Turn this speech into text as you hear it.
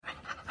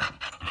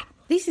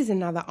This is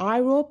another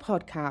iRaw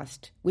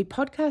podcast. We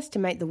podcast to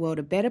make the world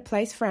a better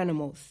place for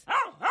animals.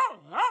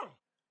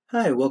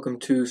 Hi, welcome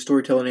to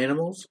Storytelling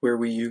Animals, where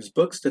we use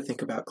books to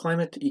think about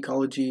climate,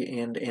 ecology,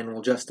 and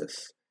animal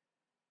justice.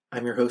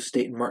 I'm your host,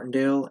 Dayton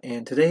Martindale,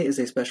 and today is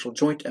a special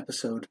joint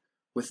episode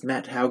with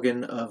Matt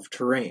Haugen of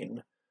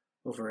Terrain,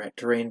 over at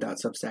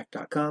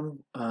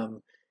terrain.substack.com.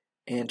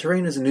 And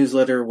Terrain is a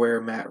newsletter where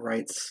Matt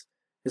writes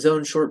his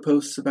own short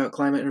posts about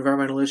climate and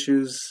environmental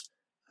issues.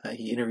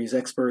 He interviews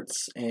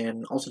experts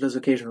and also does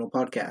occasional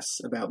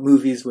podcasts about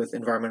movies with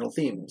environmental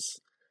themes.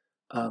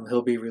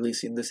 He'll be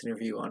releasing this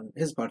interview on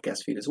his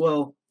podcast feed as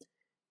well.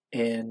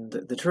 And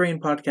the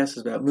Terrain podcast is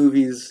about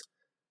movies.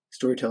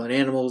 Storytelling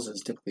Animals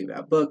is typically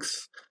about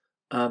books.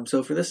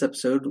 So for this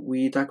episode,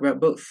 we talk about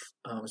both,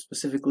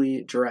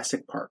 specifically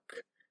Jurassic Park,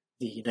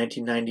 the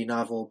 1990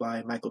 novel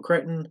by Michael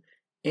Crichton,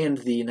 and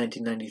the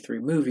 1993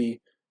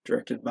 movie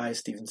directed by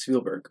Steven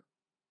Spielberg.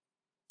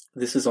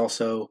 This is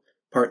also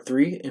Part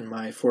 3 in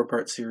my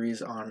 4-part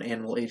series on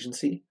animal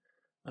agency.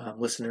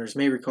 Listeners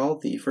may recall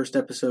the first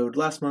episode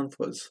last month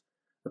was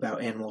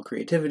about animal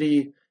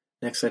creativity.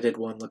 Next I did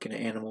one looking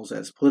at animals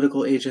as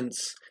political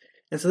agents.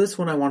 And so this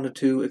one I wanted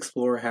to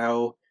explore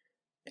how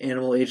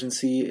animal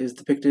agency is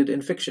depicted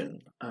in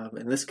fiction.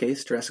 In this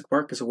case, Jurassic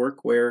Park is a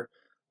work where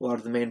a lot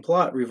of the main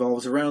plot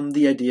revolves around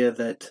the idea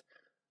that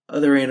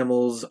other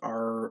animals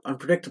are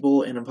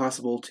unpredictable and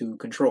impossible to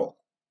control.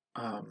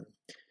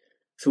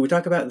 So we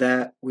talk about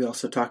that. We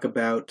also talk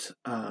about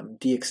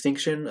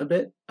de-extinction a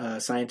bit,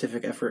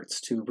 scientific efforts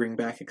to bring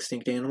back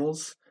extinct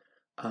animals.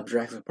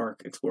 Jurassic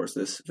Park explores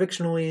this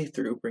fictionally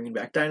through bringing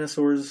back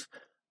dinosaurs,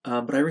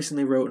 but I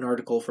recently wrote an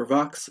article for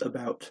Vox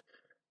about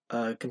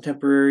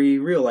contemporary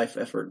real-life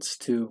efforts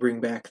to bring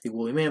back the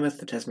woolly mammoth,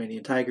 the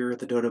Tasmanian tiger,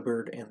 the dodo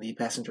bird, and the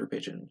passenger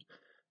pigeon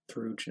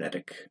through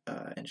genetic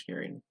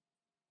engineering.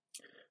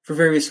 For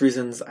various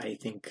reasons, I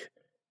think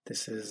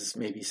this is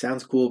maybe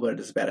sounds cool, but it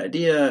is a bad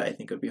idea. I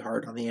think it would be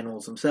hard on the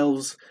animals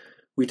themselves.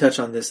 We touch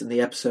on this in the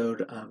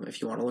episode.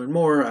 If you want to learn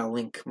more, I'll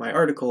link my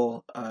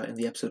article in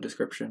the episode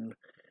description.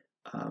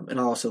 And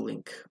I'll also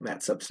link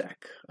Matt's Substack.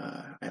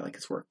 I like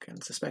his work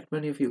and suspect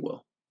many of you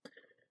will.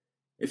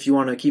 If you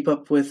want to keep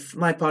up with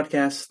my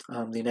podcast,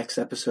 the next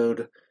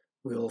episode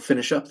we'll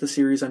finish up the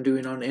series I'm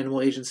doing on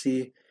animal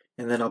agency,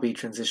 and then I'll be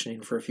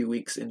transitioning for a few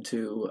weeks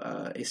into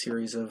a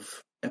series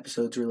of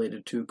episodes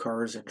related to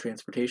cars and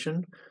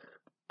transportation.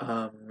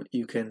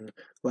 You can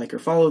like or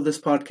follow this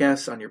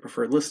podcast on your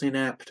preferred listening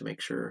app to make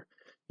sure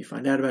you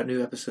find out about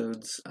new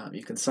episodes.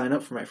 You can sign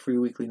up for my free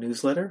weekly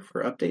newsletter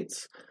for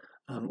updates,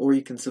 or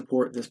you can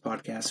support this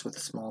podcast with a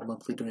small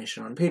monthly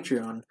donation on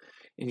Patreon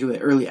and you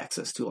get early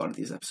access to a lot of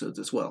these episodes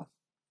as well.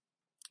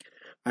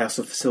 I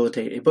also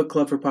facilitate a book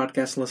club for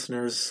podcast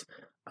listeners.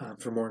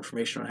 For more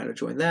information on how to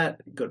join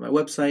that, go to my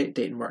website,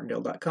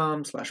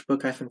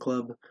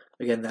 daytonmartindale.com/book-club.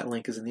 Again, that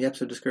link is in the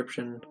episode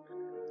description.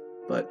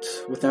 But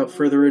without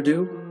further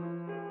ado,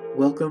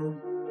 welcome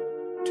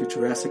to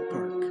Jurassic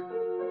Park.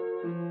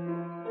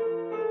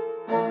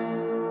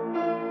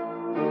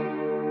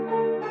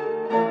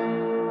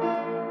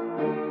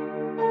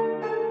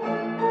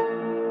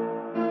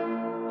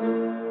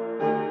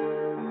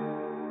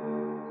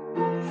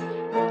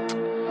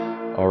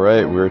 All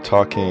right, we're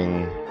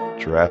talking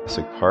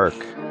Jurassic Park,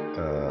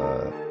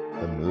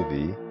 a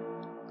movie,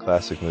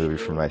 classic movie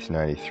from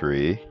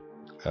 1993.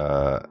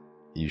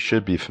 You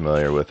should be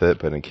familiar with it,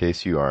 but in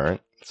case you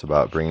aren't, it's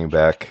about bringing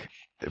back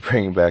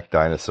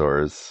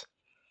dinosaurs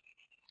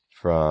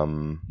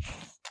from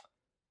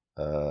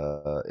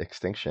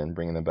extinction,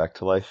 bringing them back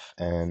to life,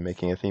 and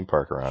making a theme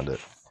park around it.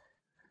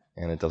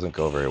 And it doesn't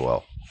go very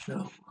well.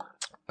 No.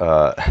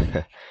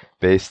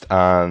 Based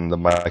on the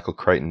Michael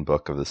Crichton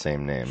book of the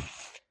same name.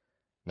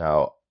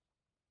 Now,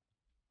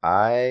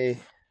 I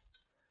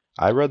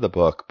read the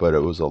book, but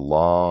it was a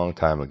long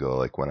time ago,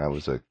 like when I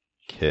was a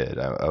kid.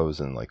 I was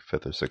in like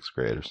 5th or 6th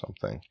grade or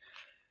something.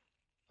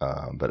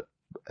 But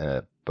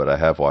I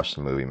have watched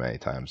the movie many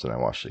times, and I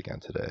watched it again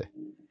today.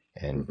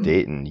 And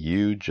Dayton,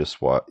 you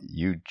just read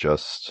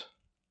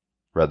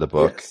the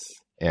book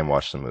and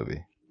watched the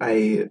movie.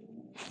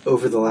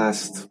 Over the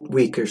last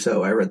week or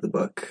so, I read the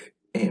book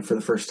and for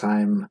the first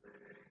time,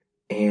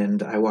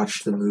 and I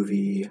watched the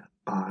movie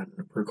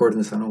recording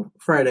this on a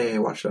Friday. I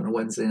watched it on a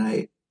Wednesday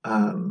night.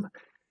 And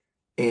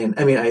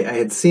I mean, I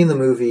had seen the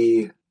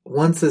movie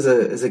once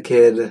as a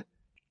kid,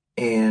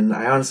 and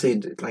I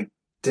honestly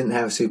didn't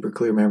have super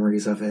clear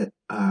memories of it.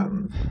 I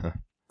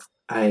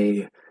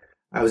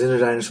was into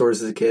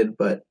dinosaurs as a kid,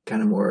 but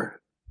kind of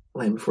more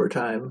Land Before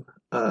Time.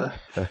 But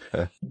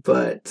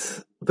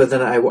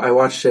then I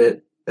watched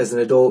it as an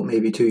adult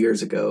maybe 2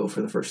 years ago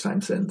for the first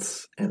time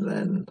since, and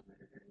then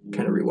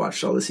kind of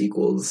rewatched all the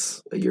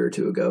sequels a year or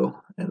two ago,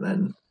 and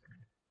then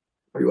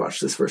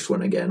rewatched this first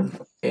one again.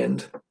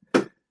 And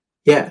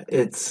yeah,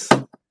 it's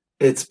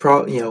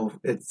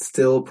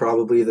still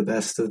probably the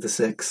best of the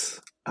 6.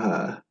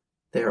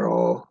 They're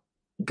all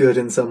good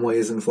in some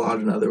ways and flawed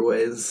in other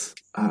ways.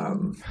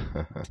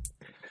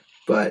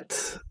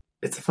 But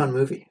it's a fun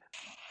movie.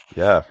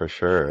 Yeah, for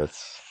sure.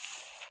 It's,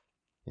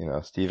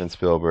 Steven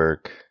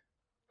Spielberg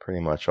pretty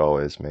much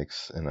always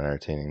makes an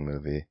entertaining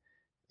movie.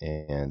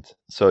 And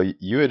so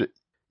you had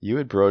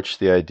broached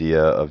the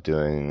idea of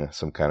doing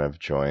some kind of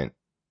joint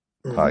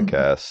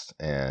podcast,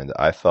 and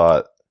I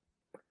thought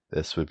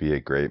this would be a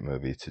great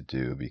movie to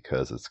do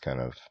because it's kind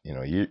of,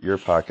 your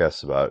podcast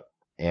is about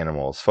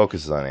animals,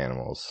 focuses on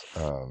animals,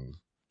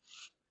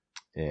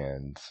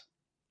 and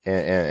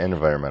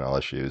environmental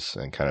issues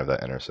and kind of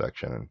that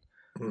intersection.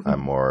 And I'm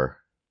more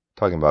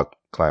talking about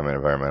climate,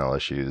 environmental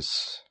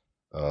issues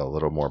a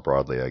little more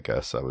broadly, I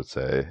guess I would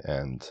say.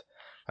 And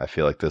I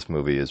feel like this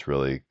movie is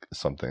really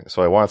something.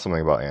 So I wanted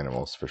something about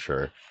animals for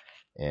sure.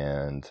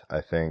 And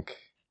I think,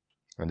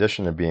 in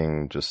addition to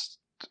being just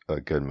a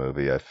good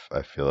movie, I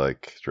feel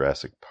like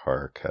Jurassic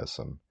Park has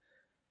some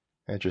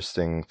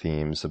interesting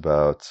themes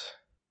about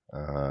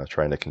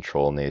trying to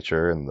control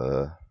nature and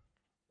the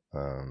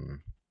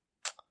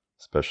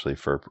especially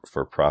for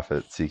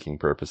profit-seeking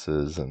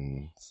purposes,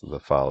 and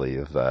the folly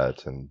of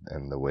that,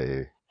 and the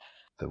way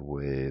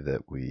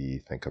that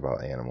we think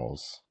about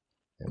animals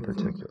in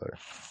particular.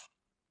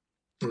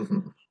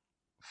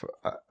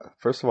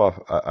 First of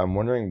all, I'm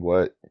wondering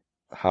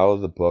how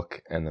the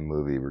book and the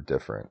movie were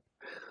different.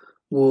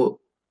 Well,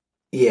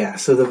 yeah.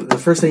 So the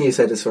first thing you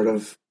said is sort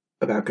of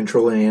about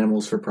controlling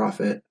animals for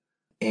profit,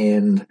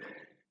 and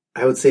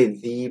I would say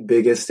the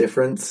biggest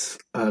difference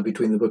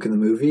between the book and the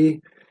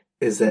movie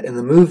is that in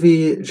the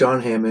movie,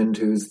 John Hammond,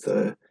 who's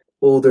the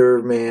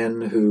older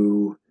man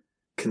who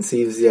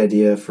conceives the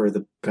idea for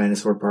the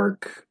dinosaur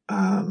park,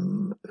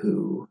 who,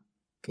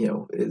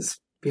 is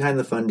behind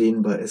the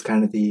funding, but is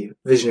kind of the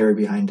visionary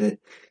behind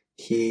it,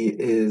 he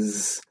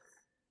is,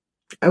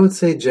 I would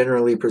say,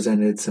 generally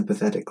presented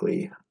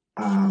sympathetically.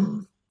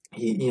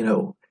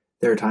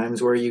 There are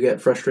times where you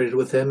get frustrated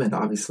with him, and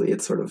obviously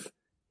it's sort of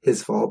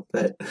his fault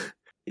that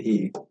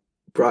he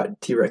brought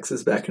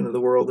T-Rexes back into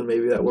the world, and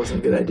maybe that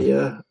wasn't a good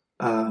idea.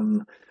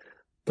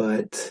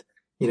 But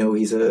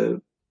he's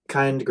a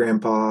kind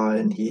grandpa,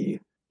 and he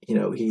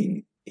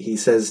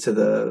says to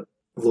the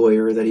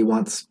lawyer that he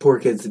wants poor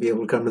kids to be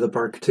able to come to the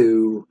park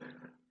too.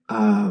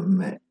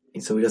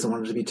 So he doesn't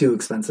want it to be too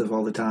expensive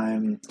all the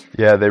time.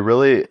 Yeah, they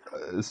really,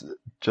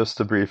 just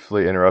to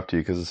briefly interrupt you,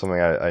 because it's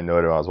something I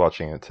noted when I was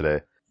watching it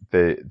today.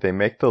 They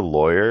make the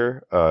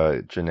lawyer,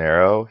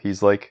 Gennaro,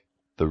 he's like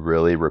the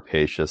really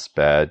rapacious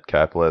bad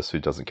capitalist who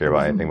doesn't care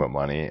about anything but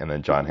money, and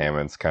then John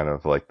Hammond's kind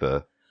of like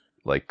the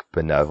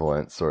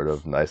benevolent sort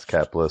of nice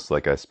capitalist,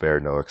 like I spare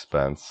no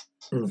expense,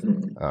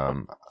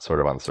 sort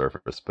of on the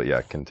surface. But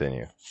yeah,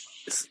 continue.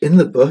 In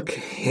the book,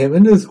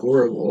 Hammond is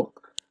horrible.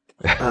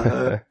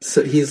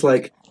 So he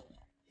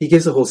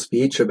gives a whole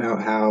speech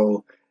about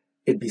how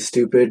it'd be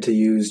stupid to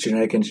use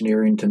genetic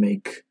engineering to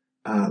make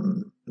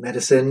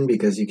medicine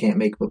because you can't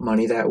make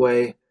money that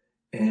way,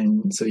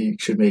 and so you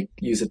should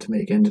use it to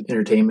make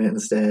entertainment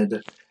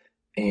instead.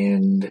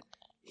 And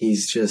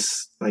he's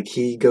just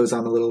he goes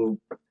on a little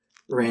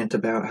rant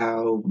about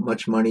how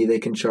much money they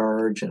can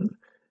charge, and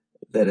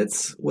that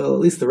it's, well, at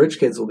least the rich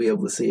kids will be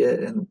able to see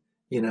it, and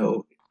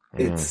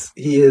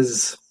he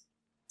is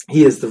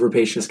the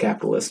rapacious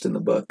capitalist in the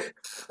book.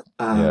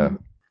 And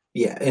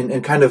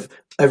kind of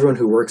everyone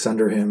who works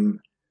under him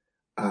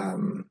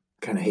kind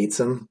of hates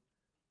him.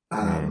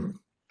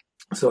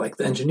 So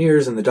the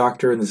engineers and the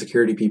doctor and the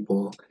security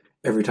people,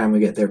 every time we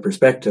get their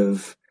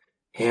perspective,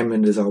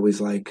 Hammond is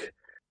always like,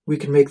 we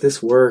can make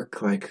this work,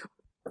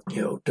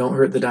 don't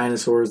hurt the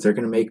dinosaurs, they're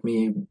going to make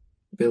me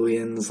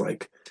billions,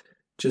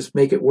 just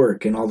make it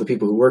work. And all the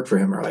people who work for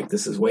him are like,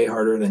 this is way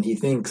harder than he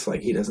thinks,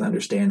 he doesn't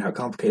understand how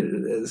complicated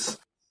it is.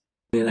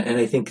 And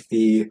I think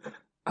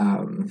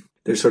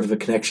there's sort of a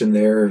connection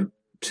there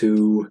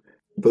to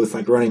both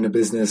running a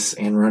business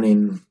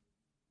and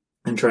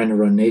trying to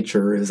run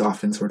nature, is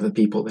often sort of the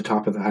people at the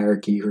top of the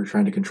hierarchy who are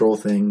trying to control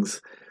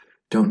things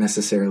don't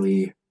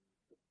necessarily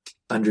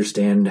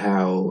understand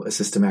how a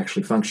system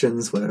actually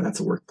functions, whether that's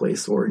a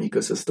workplace or an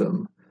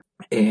ecosystem.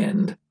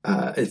 And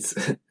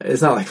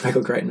it's not like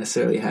Michael Crichton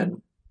necessarily had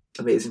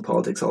amazing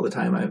politics all the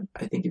time.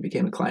 I think he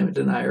became a climate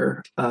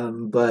denier.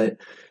 But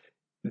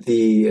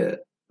the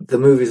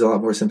movie's a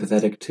lot more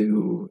sympathetic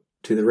to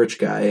the rich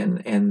guy,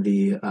 and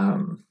the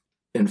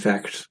in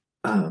fact,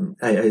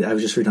 I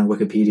was just reading on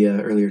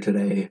Wikipedia earlier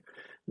today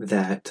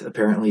that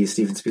apparently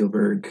Steven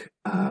Spielberg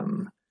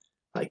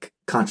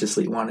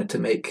consciously wanted to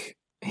make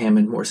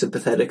Hammond more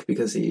sympathetic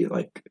because he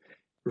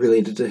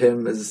related to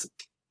him as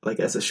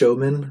a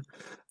showman,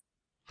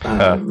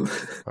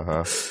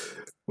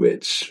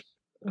 which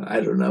I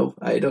don't know.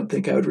 I don't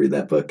think I would read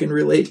that book and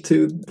relate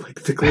to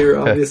the clear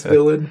obvious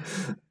villain.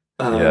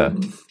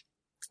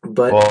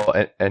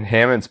 But and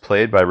Hammond's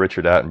played by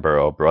Richard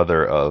Attenborough,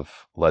 brother of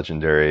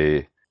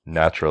legendary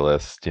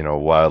naturalist,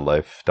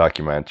 wildlife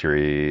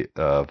documentary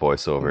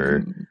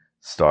voiceover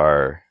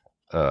star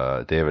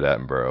David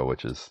Attenborough,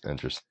 which is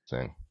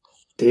interesting.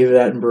 David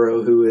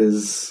Attenborough, who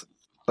is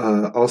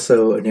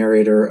also a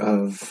narrator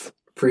of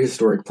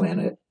Prehistoric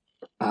Planet,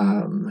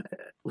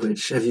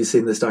 which, have you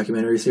seen this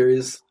documentary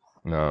series?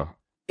 No.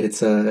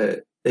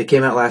 It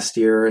came out last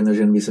year, and there's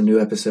going to be some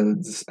new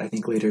episodes, I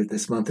think, later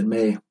this month in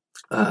May.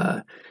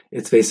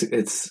 It's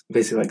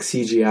basically like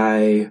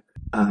CGI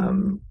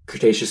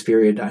Cretaceous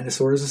period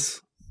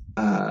dinosaurs.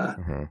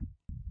 Mm-hmm.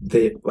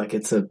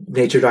 It's a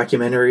nature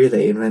documentary.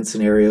 They invent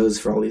scenarios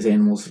for all these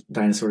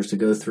dinosaurs to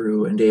go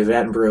through, and David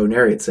Attenborough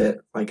narrates it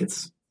like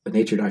it's a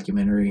nature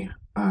documentary.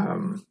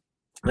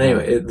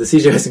 Anyway, the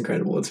CGI is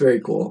incredible. It's very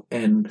cool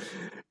and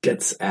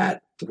gets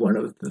at one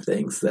of the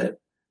things that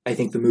I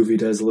think the movie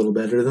does a little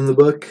better than the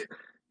book.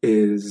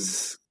 I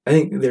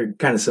think they're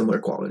kind of similar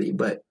quality,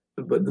 but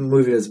the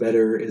movie does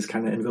better is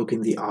kind of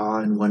invoking the awe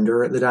and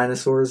wonder at the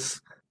dinosaurs.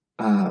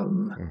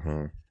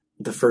 Mm-hmm.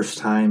 The first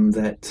time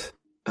that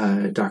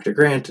Dr.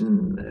 Grant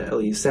and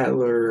Ellie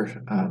Sattler,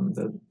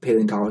 the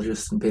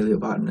paleontologists and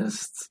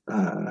paleobotanists,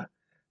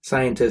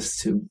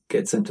 scientists who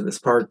get sent to this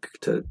park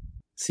to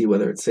see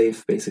whether it's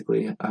safe,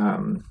 basically.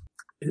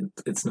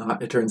 It's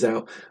not, it turns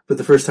out. But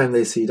the first time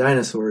they see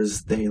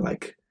dinosaurs, they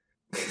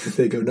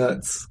they go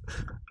nuts.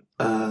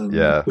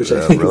 Which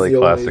I think really is the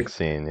classic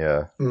scene,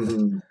 yeah.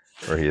 Mm-hmm.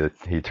 Where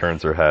he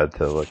turns her head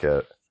to look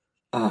at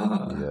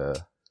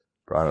the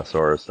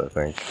Brontosaurus, I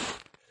think.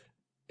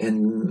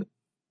 And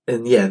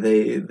yeah,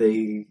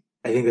 they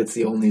I think that's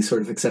the only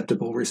sort of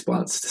acceptable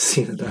response to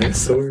seeing a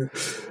dinosaur.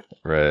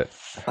 Right.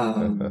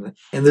 And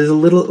there's a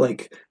little,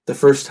 the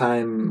first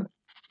time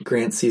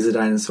Grant sees a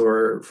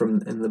dinosaur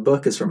in the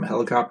book is from a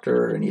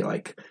helicopter, and he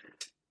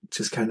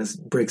just kind of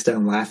breaks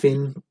down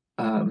laughing,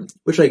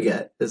 which I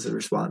get as a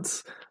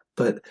response.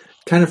 But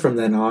kind of from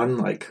then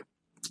on,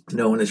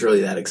 no one is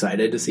really that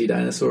excited to see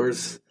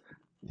dinosaurs.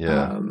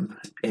 Yeah.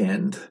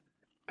 And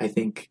I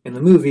think in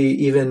the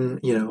movie, even,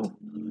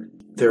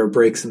 there are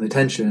breaks in the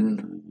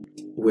tension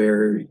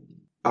where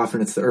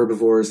often it's the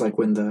herbivores, like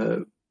when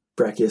the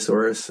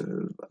Brachiosaurus,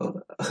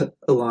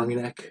 a long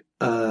neck,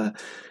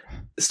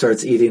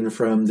 starts eating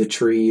from the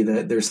tree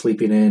that they're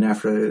sleeping in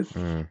after,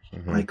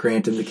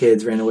 Grant and the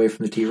kids ran away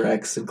from the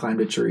T-Rex and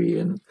climbed a tree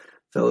and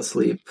fell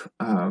asleep.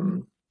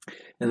 And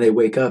they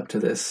wake up to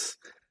this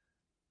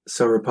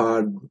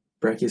sauropod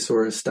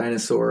Brachiosaurus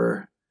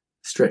dinosaur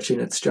stretching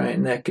its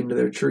giant neck into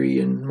their tree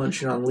and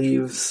munching on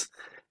leaves.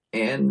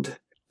 And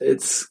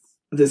it's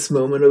this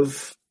moment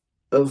of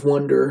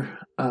wonder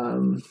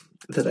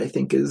that I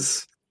think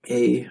is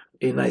a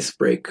nice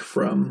break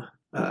from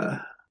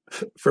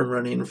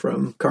running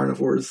from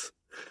carnivores.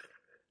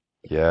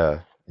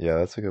 Yeah,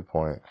 that's a good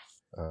point.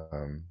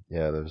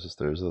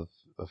 There's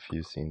a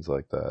few scenes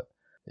like that.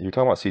 You're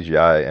talking about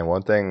CGI, and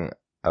one thing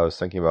I was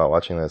thinking about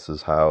watching this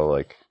is how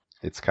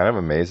it's kind of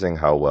amazing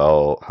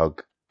how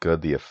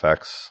good the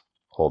effects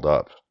hold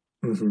up.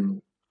 Mm-hmm.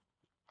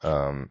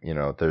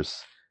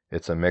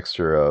 It's a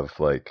mixture of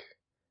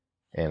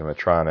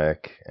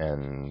animatronic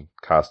and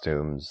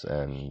costumes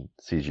and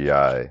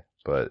CGI,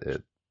 but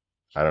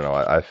I don't know,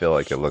 I feel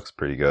like it looks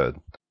pretty good.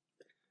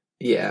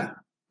 Yeah,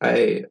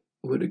 I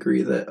would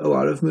agree that a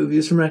lot of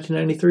movies from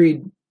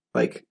 1993,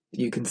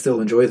 you can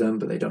still enjoy them,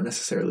 but they don't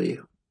necessarily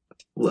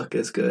look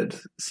as good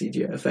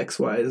CGI effects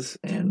wise.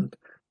 And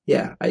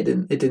yeah, it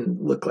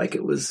didn't look like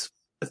it was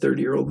a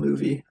 30-year-old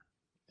movie.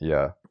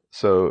 Yeah.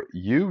 So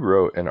you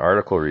wrote an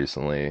article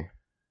recently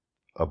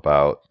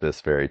about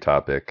this very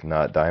topic,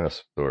 not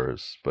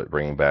dinosaurs, but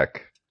bringing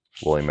back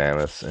woolly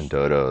mammoths and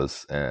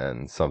dodos,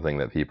 and something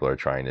that people are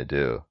trying to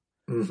do.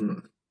 Mm-hmm.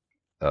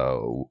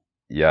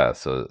 Yeah.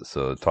 So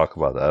talk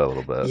about that a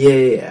little bit.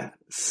 Yeah.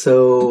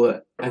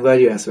 So I'm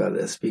glad you asked about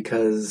this,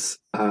 because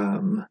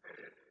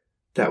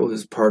that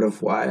was part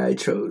of why I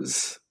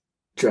chose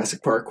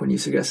Jurassic Park when you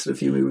suggested a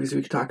few movies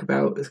we could talk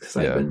about, is because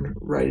I've been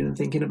writing and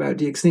thinking about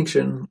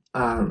De-extinction.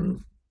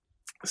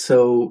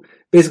 So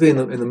basically in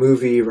the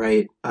movie,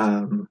 right,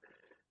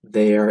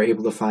 they are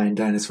able to find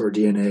dinosaur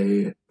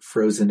DNA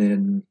frozen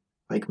in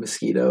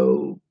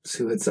mosquitoes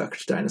who had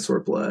sucked dinosaur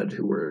blood,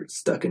 who were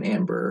stuck in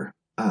amber.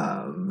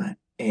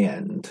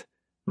 And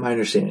my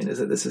understanding is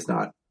that this is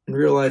not in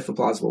real life a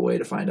plausible way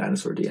to find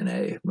dinosaur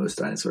DNA. Most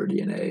dinosaur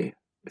DNA,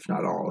 if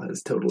not all,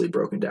 has totally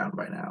broken down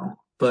by now.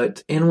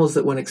 But animals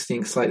that went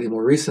extinct slightly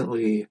more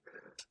recently,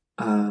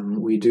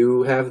 we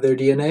do have their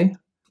DNA.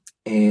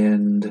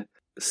 And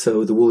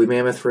so the woolly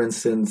mammoth, for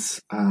instance,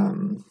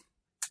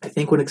 I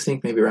think went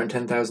extinct maybe around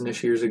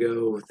 10,000-ish years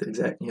ago, with the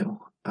exact,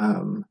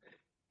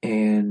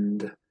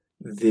 and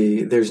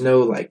there's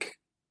no, at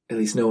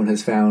least no one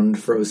has found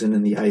frozen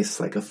in the ice,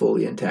 a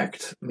fully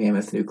intact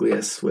mammoth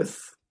nucleus with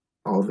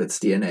all of its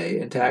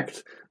DNA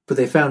intact. But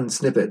they found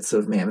snippets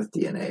of mammoth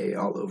DNA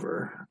all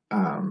over.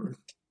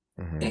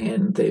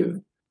 And they've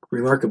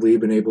remarkably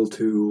been able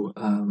to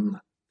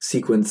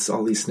sequence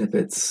all these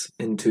snippets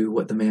into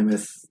what the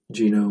mammoth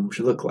genome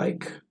should look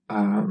like.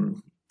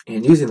 And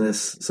using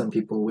this, some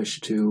people wish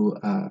to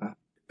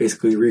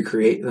basically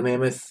recreate the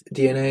mammoth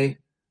DNA.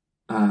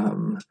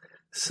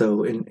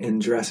 So in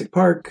Jurassic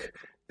Park,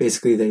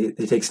 basically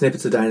they take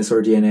snippets of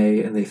dinosaur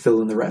DNA and they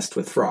fill in the rest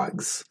with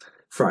frog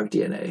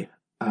DNA,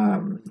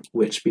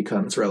 which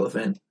becomes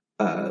relevant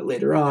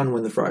later on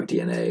when the frog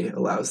DNA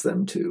allows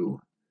them to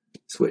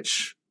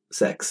switch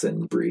sex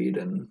and breed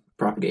and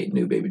propagate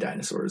new baby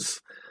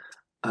dinosaurs.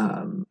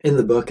 In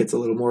the book, it's a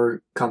little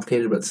more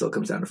complicated, but it still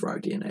comes down to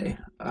frog DNA.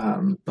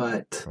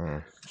 But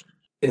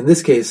in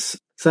this case,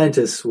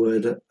 scientists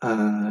would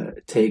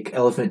take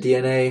elephant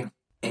DNA,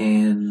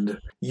 and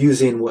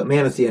using what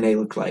mammoth DNA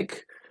looked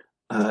like,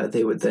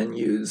 they would then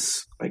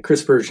use like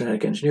CRISPR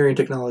genetic engineering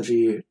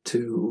technology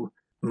to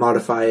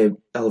modify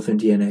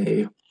elephant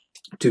DNA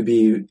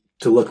to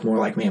look more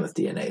like mammoth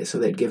DNA. So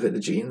they'd give it the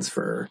genes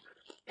for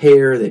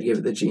hair, they'd give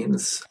it the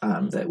genes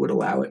that would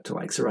allow it to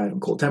like survive in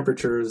cold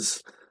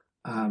temperatures,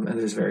 and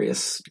there's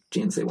various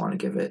genes they want to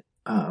give it.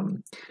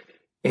 And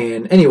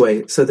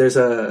anyway, so there's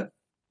an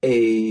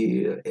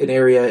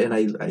area, and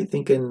I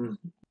think in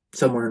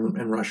somewhere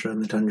in Russia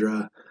in the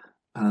tundra,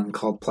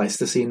 called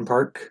Pleistocene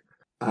Park,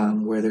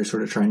 where they're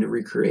sort of trying to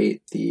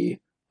recreate the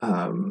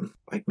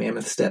like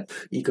mammoth steppe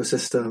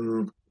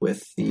ecosystem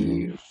with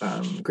the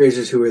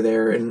grazers who are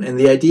there. And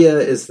the idea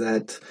is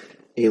that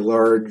a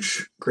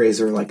large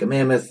grazer like a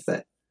mammoth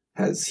that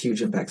has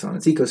huge impacts on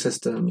its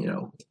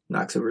ecosystem,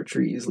 knocks over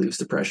trees, leaves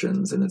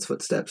depressions in its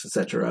footsteps,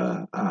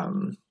 etc.,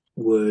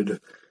 would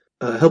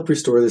help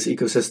restore this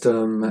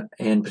ecosystem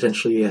and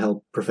potentially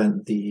help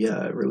prevent the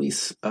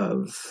release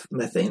of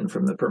methane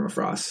from the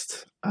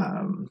permafrost.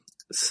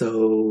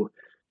 So,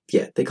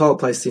 yeah, they call it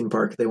Pleistocene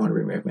Park. They want to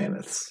bring back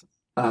mammoths.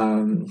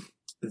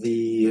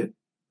 The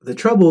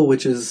trouble,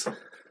 which is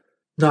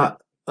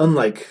not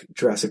unlike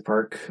Jurassic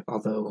Park,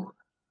 although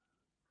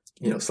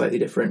slightly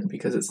different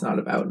because it's not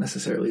about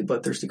necessarily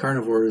bloodthirsty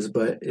carnivores,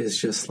 but is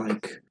just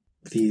like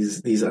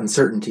these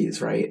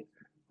uncertainties, right?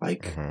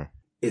 Like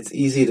it's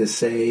easy to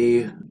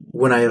say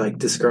when I like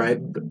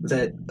describe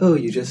that, oh,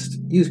 you just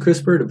use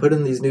CRISPR to put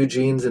in these new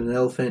genes in an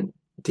elephant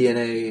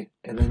DNA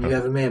and then you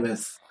have a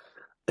mammoth.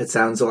 It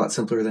sounds a lot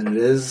simpler than it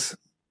is.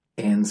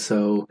 And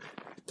so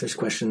there's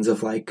questions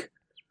of like,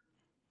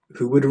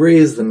 who would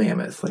raise the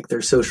mammoth? Like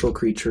they're social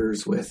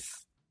creatures with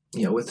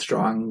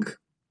strong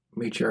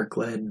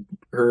matriarch-led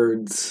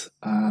herds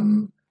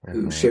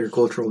who share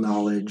cultural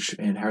knowledge,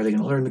 and how are they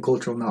going to learn the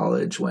cultural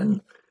knowledge when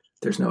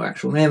there's no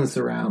actual mammoths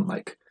around?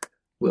 Like,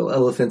 will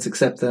elephants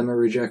accept them or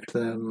reject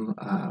them?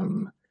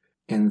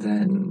 And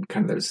then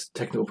kind of there's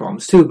technical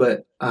problems too,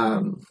 but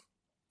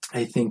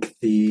I think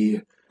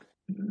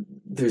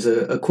there's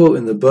a quote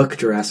in the book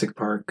Jurassic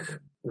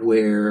Park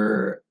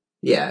where,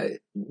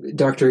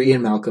 Dr.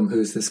 Ian Malcolm,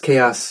 who's this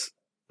chaos,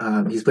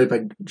 he's played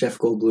by Jeff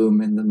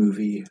Goldblum in the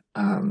movie.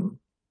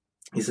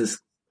 He's this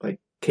like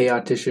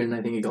chaotician,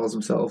 I think he calls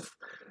himself,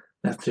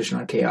 mathematician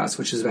on chaos,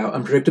 which is about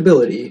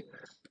unpredictability,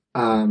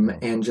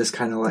 and just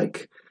kind of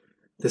like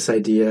this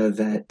idea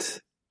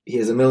that he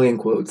has a million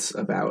quotes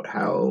about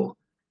how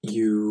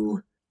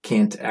you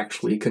can't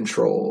actually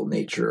control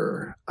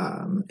nature,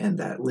 and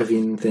that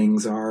living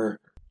things are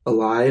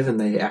alive and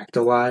they act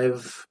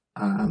alive,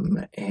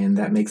 and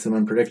that makes them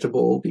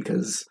unpredictable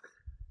because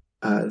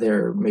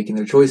they're making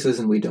their choices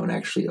and we don't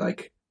actually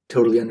like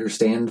totally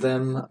understand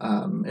them.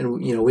 And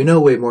we know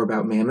way more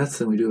about mammoths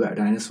than we do about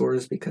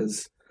dinosaurs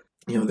because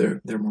they're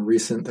more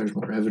recent, there's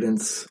more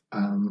evidence,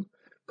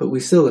 but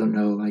we still don't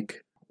know.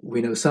 Like,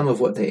 we know some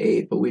of what they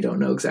ate, but we don't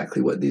know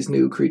exactly what these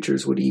new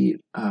creatures would eat.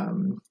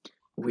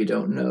 We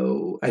don't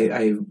know.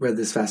 I read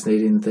this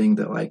fascinating thing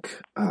that like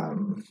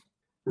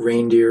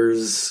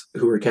reindeers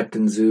who were kept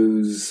in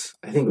zoos,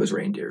 I think it was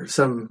reindeer,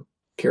 some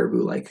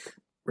caribou like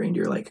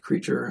reindeer-like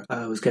creature,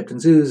 was kept in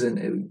zoos, and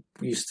it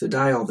used to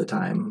die all the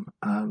time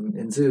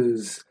in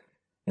zoos.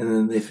 And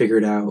then they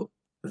figured out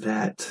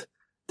that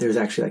there's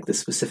actually like this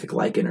specific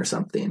lichen or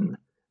something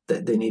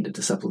that they needed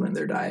to supplement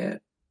their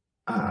diet.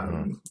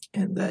 And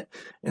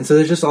so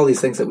there's just all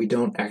these things that we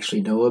don't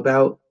actually know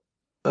about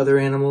other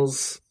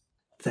animals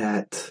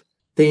that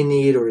they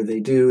need or they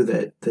do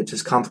that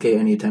just complicate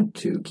any attempt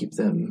to keep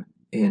them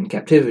in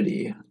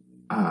captivity.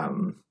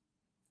 And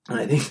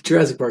I think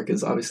Jurassic Park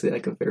is obviously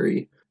like a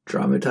very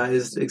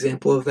dramatized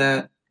example of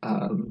that.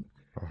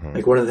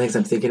 Like one of the things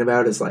I'm thinking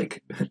about is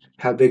like,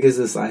 how big is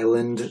this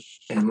island,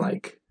 and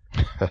like,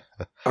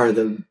 are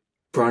the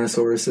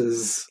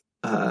brontosauruses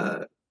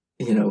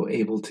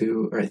able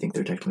to, or I think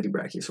they're technically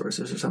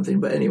brachiosauruses or something,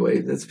 but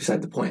anyway, that's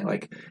beside the point.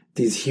 Like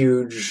these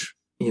huge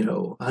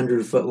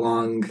 100-foot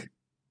long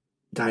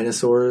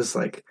dinosaurs,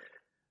 like,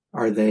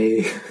 are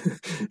they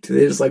do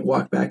they just like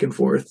walk back and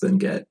forth and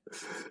get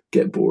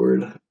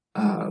bored?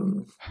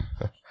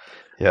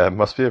 Yeah, it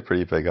must be a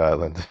pretty big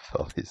island with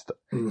all these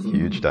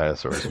huge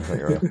dinosaurs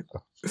running around.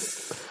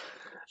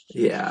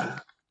 Yeah,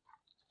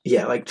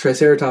 like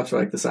Triceratops are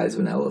like the size of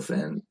an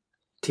elephant.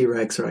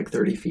 T-Rex are like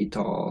 30 feet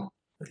tall.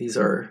 These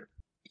are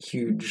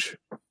huge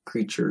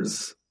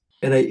creatures.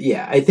 And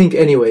I think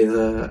anyway,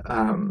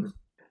 the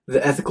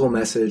ethical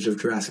message of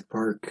Jurassic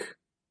Park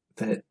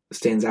that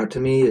stands out to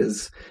me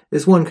is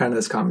one, kind of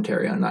this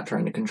commentary on not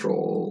trying to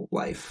control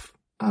life.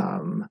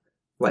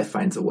 Life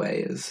finds a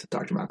way, as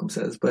Dr. Malcolm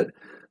says, but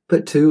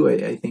two,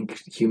 I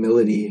think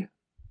humility,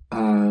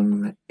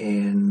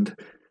 and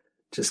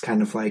just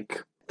kind of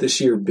like the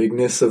sheer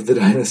bigness of the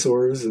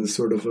dinosaurs is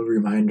sort of a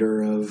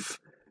reminder of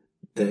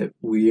that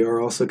we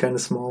are also kind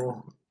of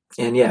small,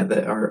 and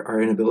that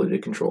our inability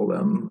to control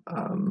them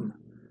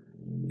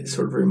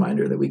sort of a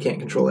reminder that we can't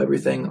control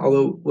everything.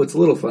 Although what's a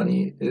little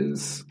funny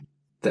is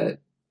that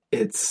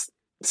it's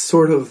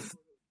sort of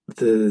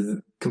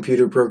the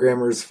computer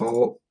programmer's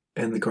fault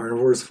and the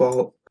carnivore's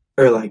fault.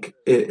 Or like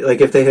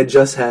if they had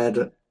just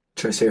had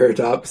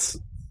Triceratops,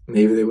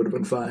 maybe they would have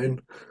been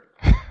fine.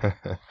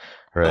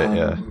 Right,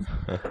 yeah.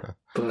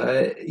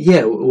 But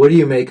yeah, what do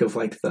you make of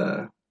like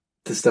the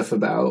stuff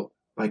about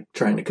like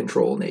trying to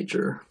control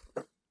nature?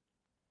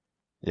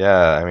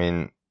 Yeah, I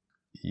mean,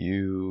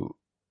 you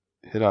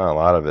hit on a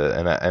lot of it,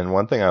 and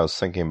one thing I was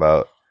thinking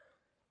about,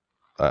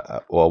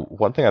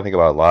 one thing I think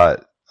about a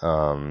lot,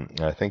 and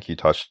I think you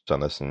touched on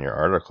this in your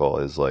article,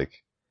 is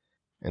like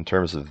in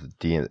terms of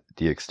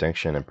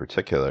de-extinction in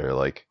particular,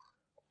 like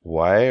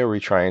why are we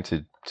trying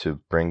to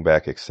bring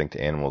back extinct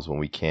animals when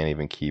we can't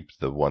even keep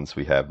the ones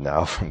we have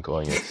now from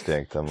going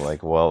extinct? I'm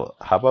like, well,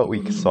 how about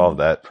we solve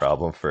that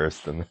problem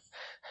first, and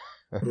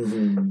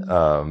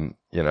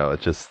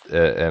it just,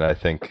 and I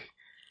think,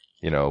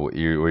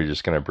 we're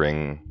just going to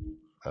bring,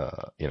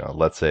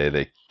 let's say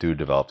they do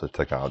develop the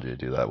technology to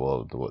do that.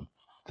 Well,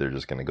 they're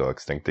just going to go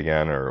extinct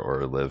again,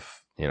 or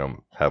live,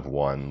 have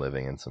one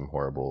living in some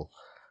horrible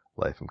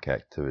life in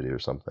captivity or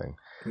something.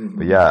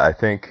 But yeah, I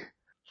think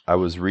I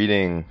was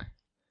reading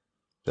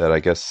that I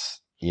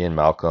guess Ian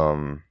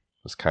Malcolm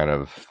was kind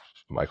of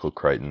Michael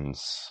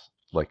Crichton's,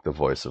 like the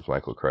voice of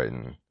Michael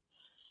Crichton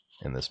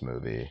in this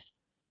movie.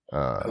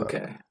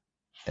 Okay.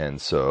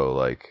 And so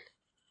like,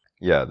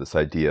 yeah, this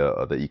idea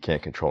that you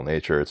can't control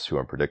nature, it's too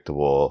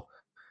unpredictable,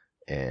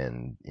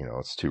 and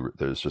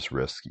there's just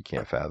risks you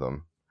can't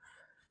fathom.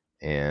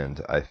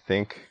 And I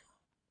think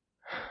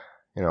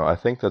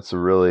that's a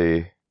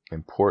really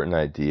important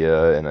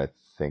idea, and I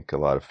think a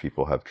lot of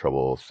people have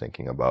trouble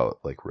thinking about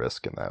like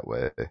risk in that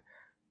way,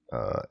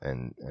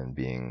 and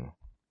being,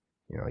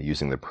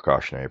 using the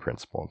precautionary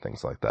principle and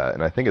things like that.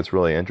 And I think it's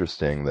really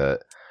interesting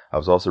that I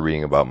was also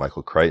reading about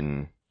Michael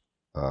Crichton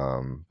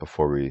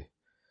before we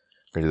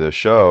do the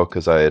show,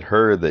 because I had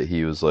heard that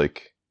he was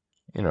like,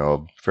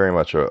 very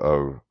much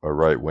a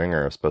right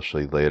winger,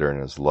 especially later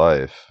in his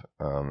life.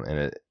 And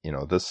it,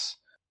 this,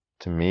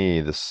 to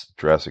me, this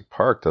Jurassic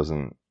Park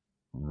doesn't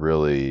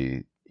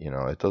really,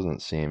 it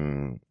doesn't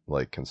seem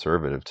like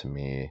conservative to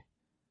me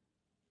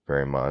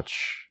very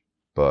much.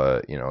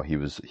 But he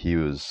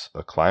was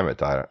a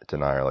climate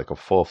denier, like a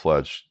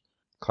full-fledged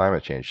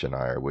climate change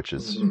denier, which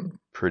is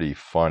pretty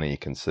funny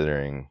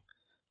considering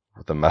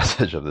the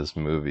message of this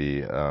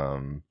movie.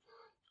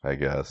 I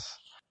guess.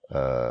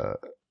 I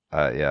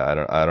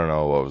don't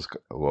know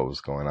what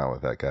was going on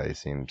with that guy. He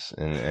seems,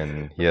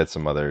 and he had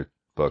some other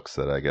books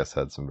that I guess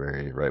had some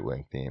very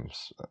right-wing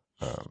themes.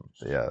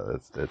 Yeah,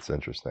 it's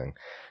interesting,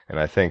 and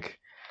I think,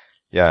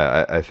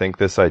 I think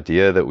this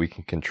idea that we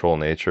can control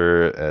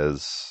nature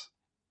is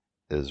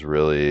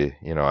really,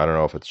 I don't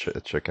know if it's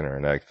a chicken or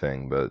an egg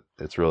thing, but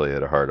it's really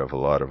at the heart of a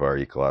lot of our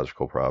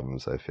ecological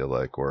problems, I feel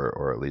like,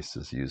 or at least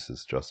is used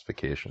as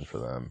justification for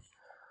them.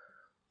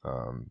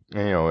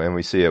 And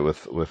we see it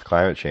with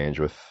climate change,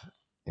 with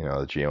the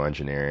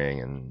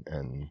geoengineering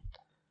and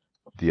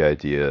the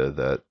idea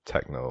that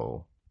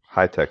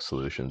high-tech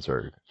solutions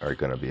are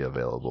going to be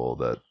available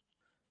that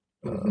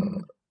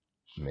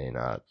may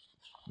not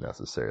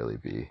necessarily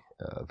be,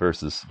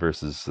 versus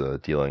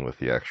dealing with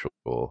the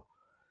actual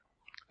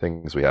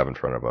things we have in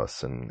front of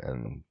us,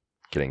 and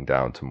getting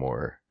down to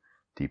more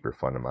deeper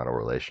fundamental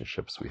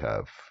relationships we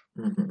have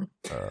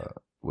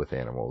with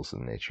animals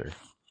and nature.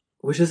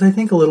 Which is, I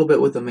think, a little bit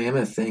what the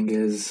mammoth thing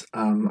is.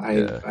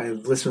 I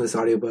listened to this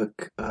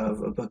audiobook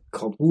of a book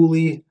called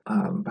Woolly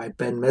by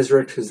Ben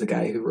Mesrich, who's the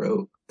guy who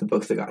wrote the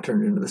book that got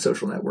turned into The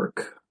Social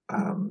Network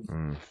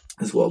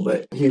as well.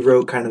 But he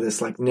wrote kind of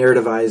this like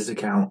narrativized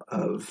account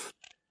of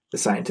the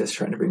scientists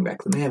trying to bring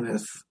back the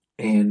mammoth.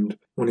 And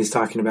when he's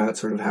talking about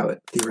sort of how it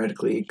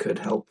theoretically could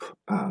help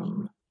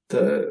slow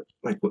the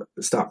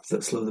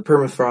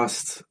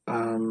permafrost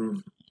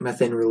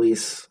methane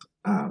release,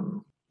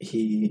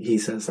 he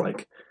says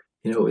like,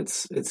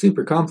 it's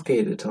super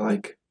complicated to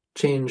like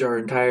change our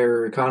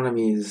entire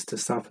economies to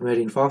stop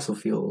emitting fossil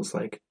fuels.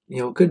 Like,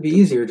 it could be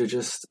easier to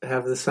just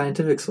have the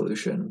scientific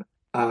solution.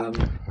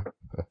 And,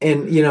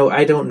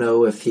 I don't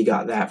know if he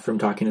got that from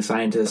talking to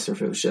scientists or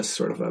if it was just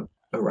sort of a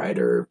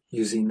writer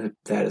using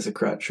that as a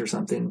crutch or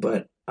something.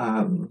 But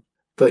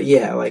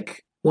yeah,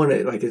 like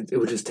it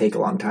would just take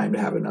a long time to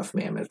have enough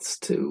mammoths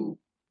to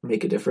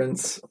make a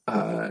difference.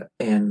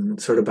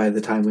 And sort of by the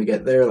time we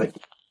get there, like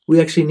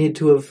we actually need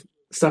to have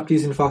stopped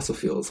using fossil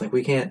fuels. Like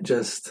we can't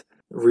just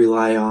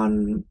rely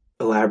on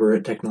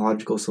elaborate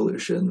technological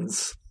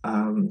solutions.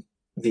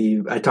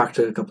 I talked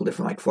to a couple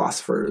different like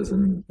philosophers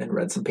and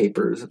read some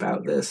papers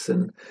about this,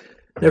 and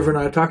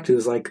everyone I talked to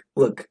was like,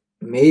 look,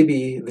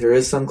 maybe there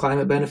is some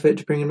climate benefit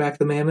to bringing back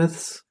the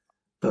mammoths,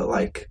 but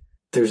like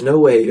there's no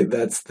way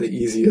that's the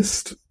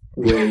easiest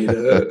way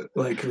to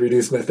like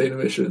reduce methane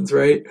emissions,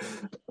 right?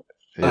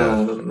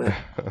 Yeah.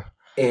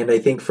 And I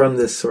think from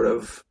this sort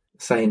of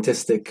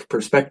scientific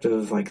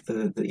perspective, like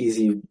the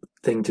easy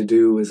thing to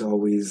do is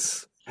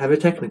always have a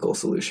technical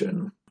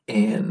solution,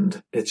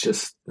 and it's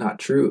just not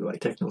true. Like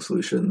technical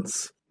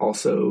solutions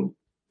also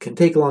can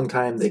take a long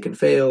time, they can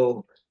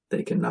fail,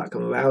 they can not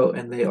come about,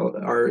 and they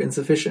are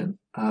insufficient.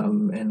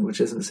 And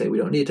which isn't to say we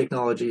don't need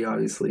technology,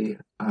 obviously,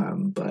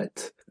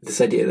 but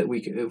this idea that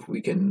if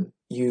we can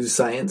use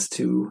science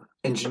to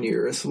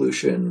engineer a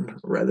solution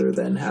rather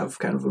than have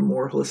kind of a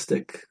more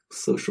holistic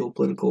social,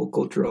 political,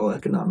 cultural,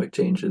 economic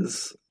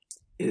changes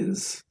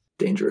is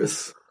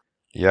dangerous.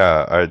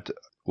 Yeah,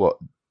 well,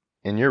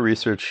 in your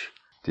research,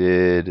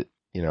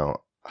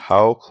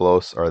 how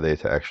close are they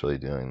to actually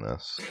doing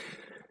this?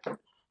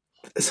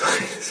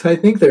 So I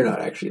think they're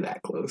not actually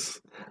that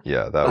close.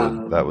 Yeah,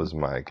 that was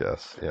my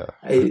guess. Yeah,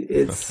 I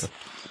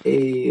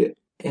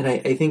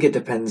think it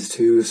depends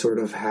too, sort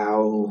of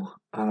how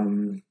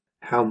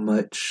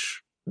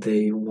much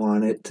they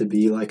want it to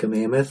be like a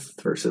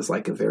mammoth versus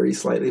like a very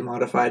slightly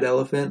modified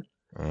elephant.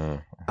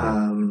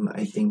 Mm-hmm.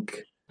 I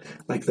think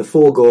like the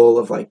full goal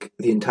of like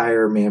the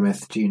entire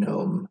mammoth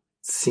genome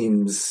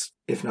seems,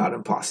 if not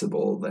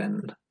impossible,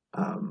 then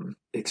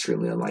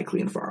extremely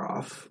unlikely and far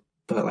off.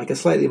 But like a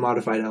slightly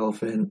modified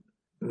elephant,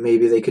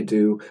 maybe they could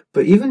do.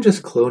 But even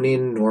just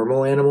cloning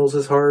normal animals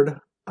is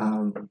hard.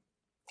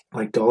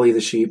 Like Dolly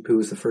the sheep, who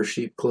was the first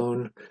sheep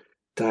clone,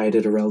 died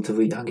at a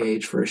relatively young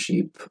age for a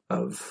sheep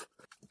of,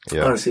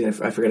 honestly, I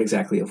forget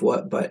exactly of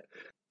what, but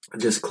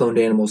just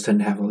cloned animals tend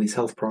to have all these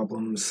health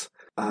problems.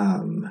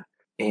 And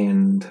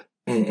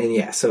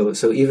yeah,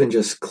 so even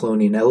just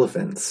cloning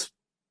elephants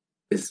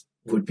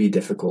would be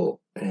difficult,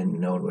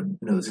 and no one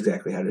knows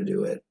exactly how to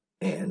do it.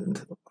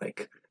 And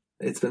like,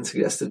 it's been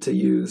suggested to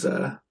use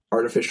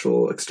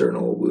artificial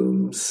external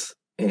wombs,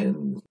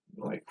 and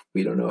like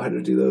we don't know how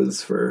to do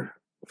those for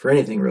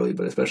anything really,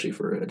 but especially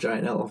for a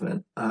giant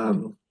elephant.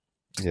 So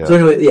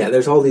anyway, yeah,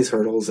 there's all these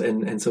hurdles,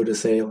 and so to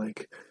say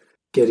like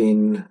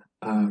getting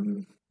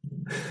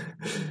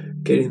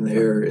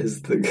there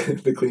is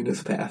the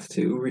cleanest path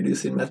to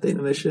reducing methane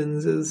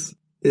emissions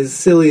is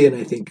silly, and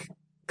I think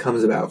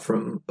comes about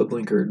from a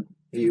blinkered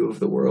view of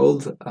the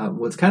world.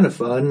 What's kind of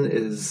fun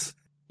is,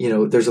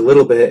 there's a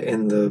little bit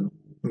in the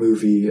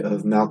movie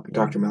of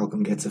Dr.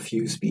 Malcolm gets a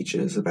few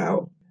speeches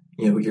about,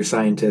 your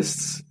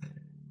scientists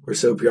were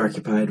so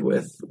preoccupied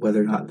with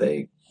whether or not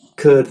they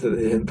could that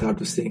they didn't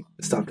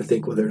stop to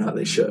think whether or not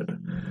they should.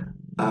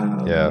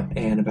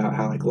 And about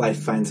how like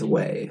life finds a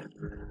way.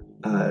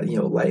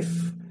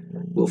 Life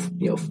will,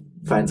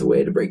 finds a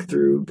way to break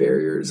through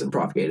barriers and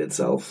propagate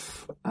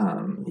itself,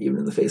 even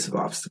in the face of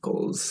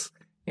obstacles,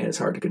 and it's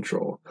hard to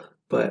control.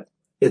 But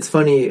it's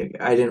funny,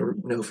 I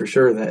didn't know for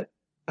sure that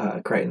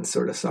Crichton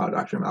sort of saw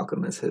Dr.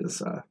 Malcolm as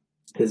his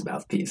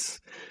mouthpiece.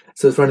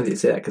 So it's funny that you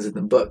say that, because in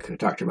the book,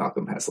 Dr.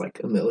 Malcolm has like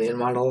a million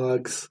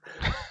monologues.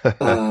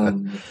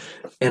 And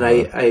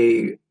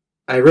I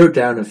wrote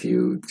down a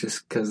few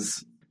just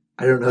because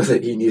I don't know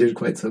that he needed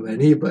quite so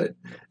many, but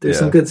there's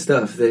some good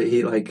stuff that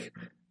he like,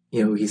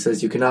 he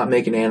says you cannot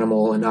make an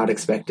animal and not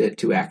expect it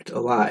to act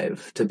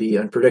alive, to be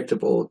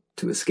unpredictable,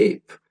 to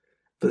escape.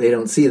 But they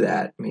don't see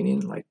that,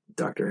 meaning like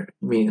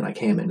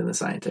Hammond and the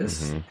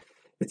scientists. Mm-hmm.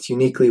 It's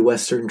uniquely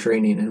Western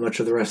training, and much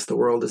of the rest of the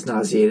world is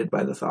nauseated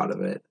by the thought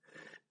of it.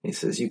 He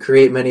says, you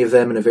create many of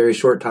them in a very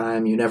short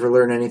time, you never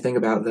learn anything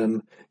about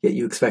them, yet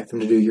you expect them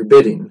to do your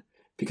bidding,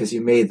 because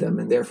you made them,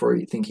 and therefore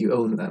you think you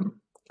own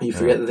them. You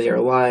forget that they are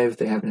alive,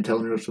 they have an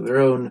intelligence of their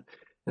own,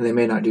 and they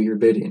may not do your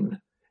bidding.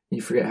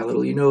 You forget how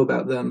little you know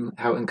about them,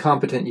 how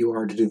incompetent you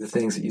are to do the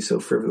things that you so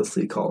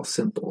frivolously call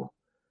simple.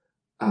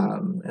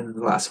 And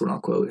the last one I'll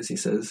quote is he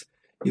says,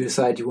 you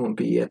decide you won't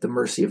be at the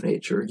mercy of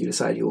nature, you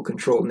decide you will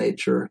control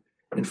nature,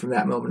 and from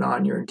that moment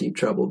on you're in deep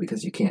trouble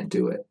because you can't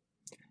do it.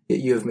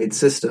 Yet you have made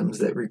systems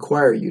that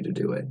require you to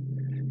do it.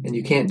 And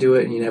you can't do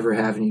it, and you never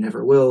have, and you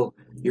never will.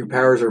 Your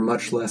powers are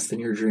much less than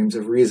your dreams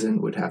of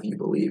reason would have you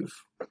believe.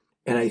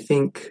 And I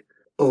think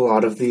a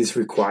lot of these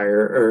require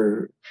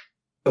or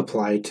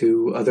apply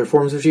to other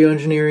forms of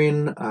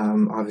geoengineering.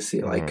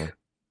 Obviously, like,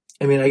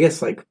 I mean, I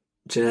guess like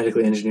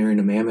genetically engineering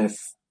a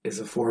mammoth is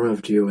a form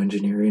of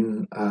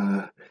geoengineering,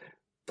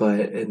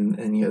 but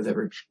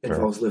that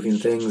involves living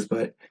things.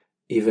 But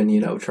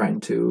even trying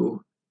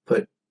to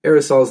put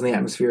aerosols in the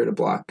atmosphere to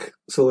block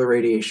solar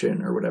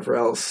radiation or whatever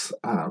else,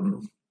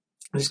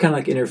 just kind of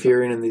like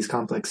interfering in these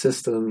complex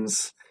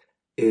systems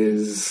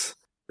is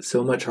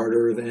so much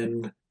harder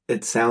than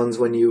it sounds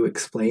when you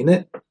explain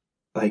it.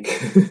 Like,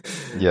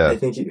 I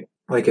think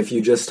if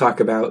you just talk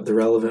about the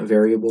relevant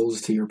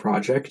variables to your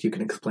project, you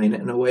can explain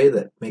it in a way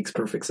that makes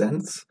perfect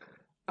sense.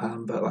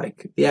 But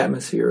like the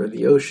atmosphere,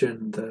 the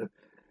ocean, the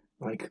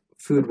like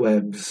food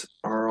webs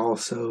are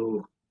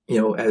also,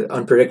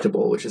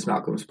 unpredictable, which is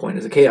Malcolm's point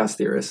as a chaos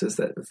theorist, is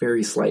that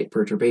very slight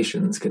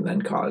perturbations can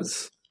then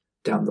cause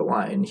down the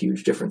line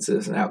huge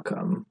differences in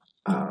outcome.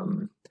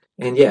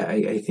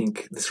 I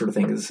think this sort of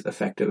thing is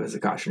effective as a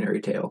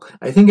cautionary tale.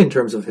 I think in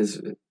terms of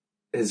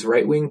his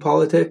right-wing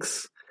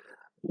politics,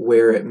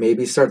 where it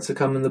maybe starts to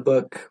come in the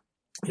book,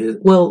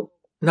 not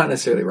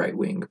necessarily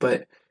right-wing,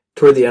 but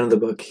toward the end of the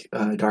book,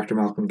 Dr.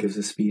 Malcolm gives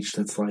a speech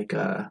that's like,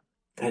 I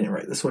didn't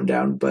write this one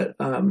down, but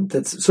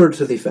that's sort of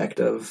to the effect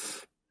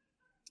of,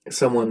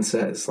 someone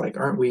says, like,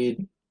 aren't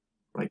we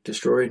like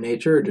destroying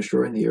nature or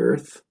destroying the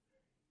earth?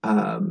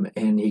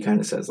 And he kind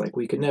of says, like,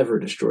 we could never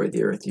destroy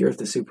the Earth. The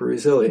Earth is super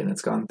resilient.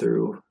 It's gone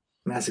through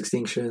mass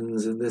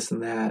extinctions and this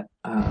and that.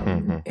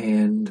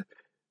 And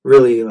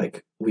really,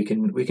 like, we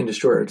can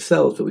destroy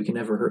ourselves, but we can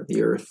never hurt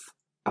the Earth.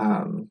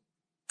 And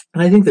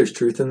I think there's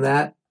truth in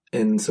that,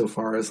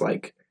 insofar as,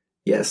 like,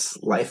 yes,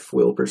 life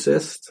will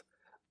persist.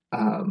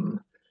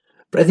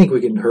 But I think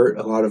we can hurt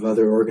a lot of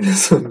other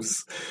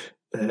organisms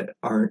that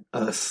aren't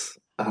us.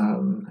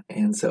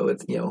 And so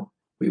it's,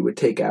 we would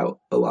take out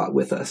a lot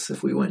with us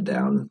if we went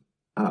down.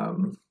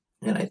 And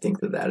I think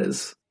that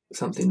is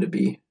something to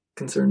be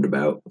concerned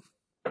about.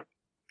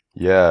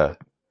 Yeah.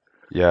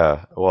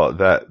 Well,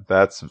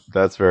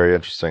 that's very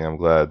interesting. I'm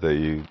glad that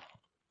you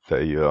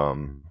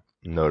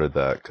noted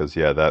that, because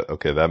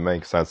that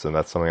makes sense, and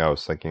that's something I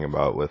was thinking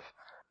about with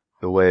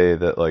the way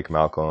that, like,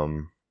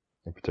 Malcolm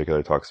in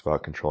particular talks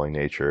about controlling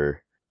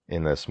nature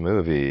in this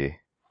movie.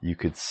 You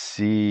can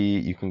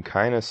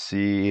kind of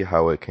see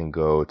how it can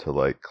go to,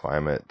 like,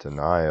 climate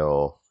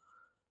denial,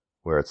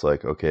 where it's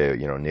like, okay,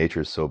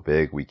 nature's so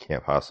big we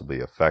can't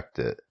possibly affect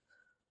it.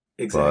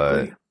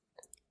 Exactly.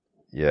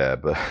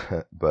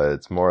 But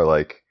it's more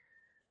like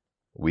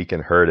we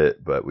can hurt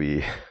it, but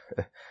we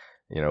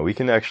we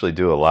can actually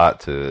do a lot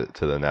to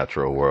the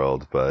natural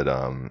world, but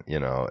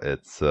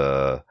it's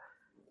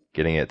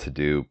getting it to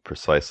do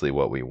precisely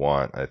what we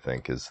want, I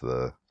think, is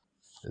the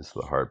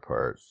hard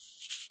part.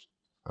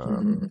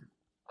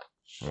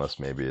 Unless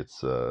maybe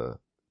it's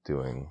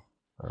doing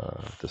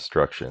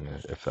destruction,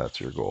 if that's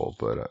your goal,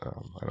 but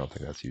I don't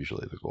think that's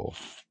usually the goal.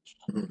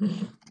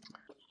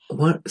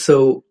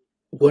 So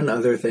one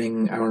other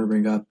thing I want to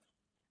bring up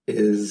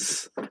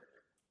is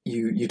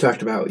you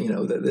talked about,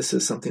 that this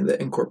is something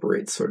that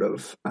incorporates sort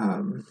of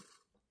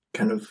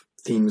kind of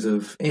themes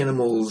of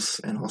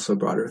animals and also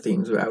broader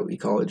themes about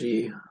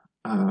ecology.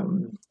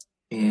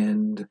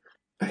 And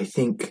I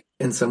think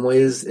in some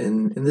ways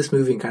in this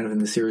movie and kind of in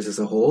the series as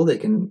a whole, they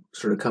can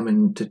sort of come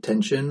into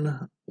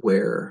tension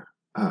where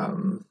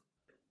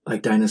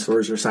like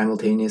dinosaurs are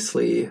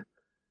simultaneously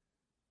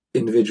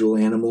individual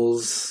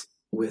animals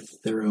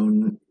with their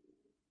own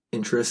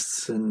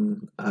interests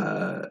and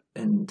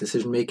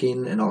decision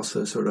making, and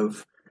also sort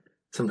of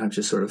sometimes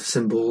just sort of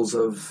symbols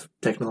of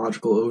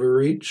technological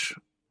overreach.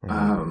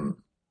 And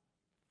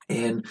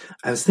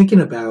I was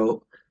thinking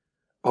about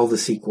all the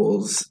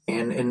sequels,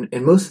 and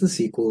in most of the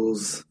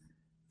sequels,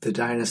 the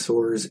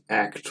dinosaurs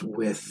act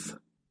with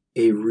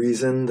a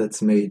reason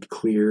that's made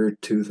clear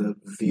to the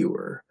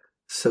viewer.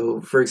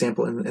 So, for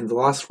example, in The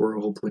Lost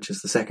World, which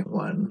is the second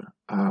one,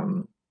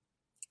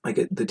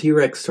 the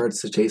T-Rex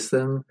starts to chase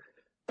them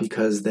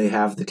because they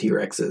have the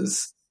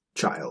T-Rex's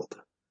child.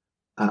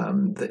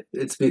 The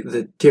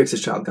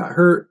T-Rex's child got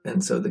hurt,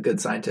 and so the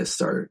good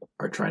scientists are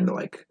trying to,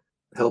 like,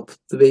 help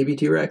the baby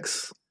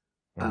T-Rex.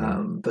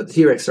 But the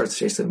T-Rex starts to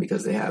chase them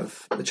because they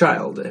have the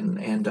child,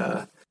 and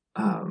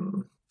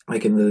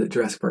like in the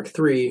Jurassic Park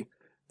 3,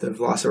 the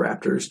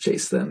Velociraptors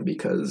chase them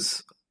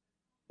because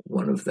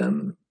one of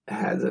them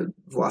has a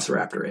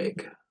Velociraptor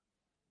egg.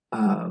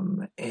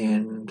 And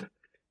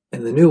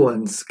the new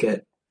ones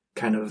get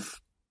kind of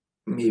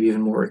maybe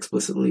even more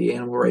explicitly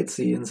animal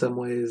rightsy in some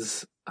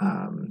ways.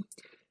 And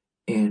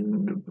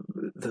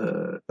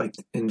the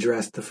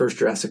first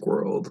Jurassic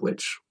World,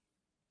 which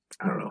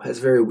I don't know, has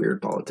very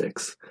weird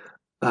politics.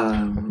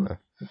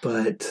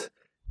 But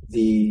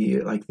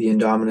the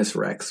Indominus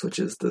Rex, which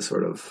is the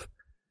sort of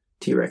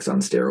T-Rex on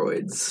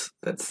steroids,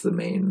 that's the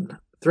main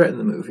threat in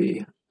the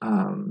movie,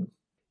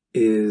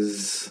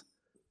 is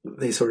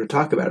they sort of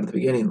talk about at the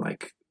beginning,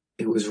 like,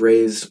 it was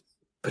raised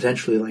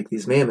potentially like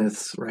these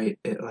mammoths, right?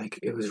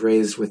 It was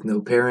raised with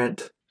no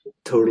parent,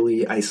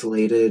 totally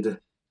isolated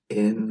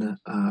in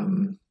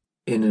an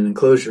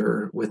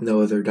enclosure with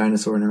no other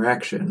dinosaur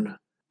interaction.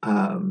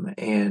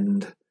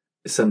 And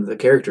some of the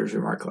characters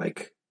remark,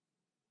 like,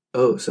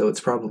 oh, so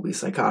it's probably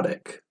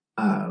psychotic.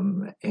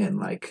 And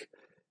like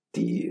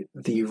the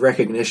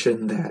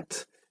recognition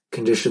that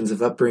conditions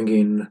of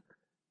upbringing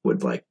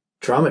would, like,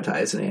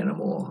 traumatize an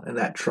animal, and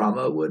that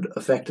trauma would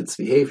affect its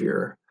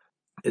behavior,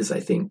 is, I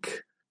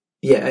think,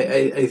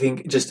 I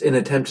think just an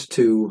attempt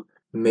to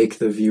make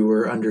the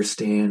viewer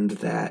understand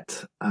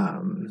that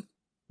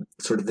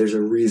sort of there's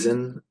a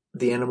reason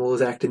the animal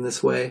is acting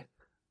this way.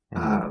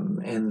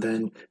 And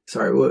then,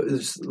 what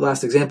was the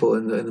last example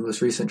in the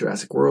most recent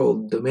Jurassic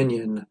World,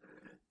 Dominion,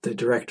 the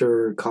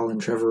director Colin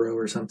Trevorrow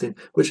or something,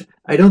 which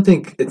I don't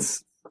think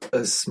it's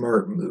a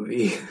smart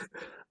movie,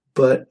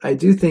 but I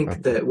do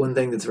think that one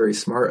thing that's very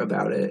smart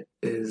about it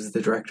is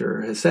the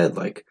director has said,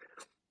 like,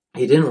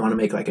 he didn't want to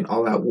make, like, an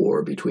all-out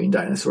war between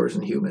dinosaurs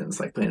and humans,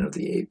 like Planet of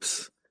the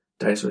Apes.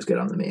 Dinosaurs get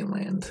on the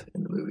mainland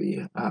in the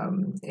movie.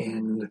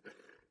 And,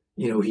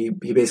 he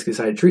basically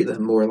decided to treat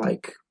them more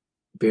like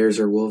bears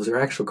or wolves are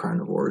actual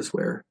carnivores,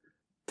 where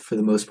for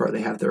the most part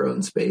they have their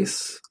own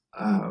space,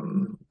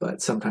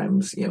 but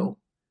sometimes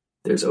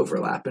there's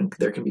overlap and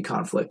there can be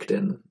conflict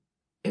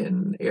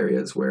in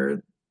areas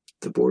where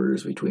the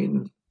borders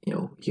between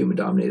human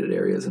dominated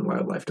areas and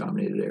wildlife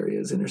dominated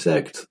areas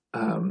intersect,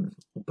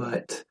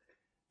 but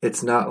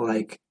it's not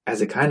like,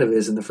 as it kind of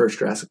is in the first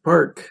Jurassic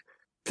Park,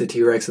 the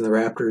T-Rex and the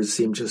raptors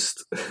seem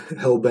just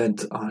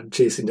hell-bent on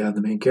chasing down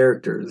the main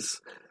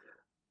characters,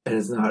 and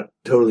it's not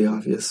totally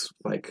obvious,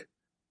 like,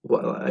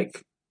 what,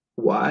 like,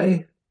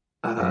 why.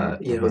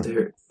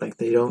 They're like,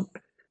 they don't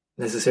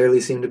necessarily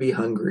seem to be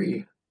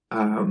hungry.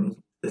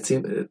 It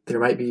seems there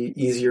might be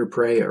easier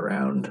prey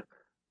around,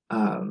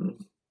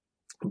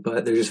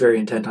 but they're just very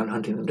intent on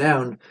hunting them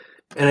down.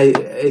 And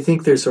I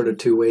think there's sort of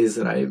two ways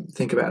that I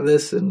think about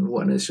this, and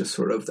one is just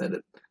sort of that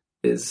it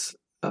is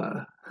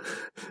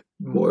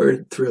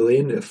more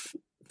thrilling if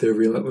they're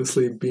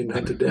relentlessly being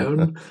hunted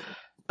down,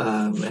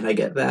 and I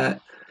get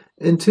that.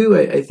 And two,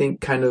 I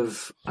think kind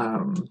of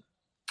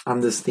on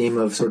this theme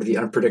of sort of the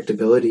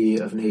unpredictability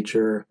of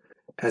nature,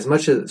 as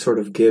much as it sort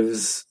of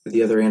gives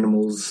the other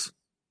animals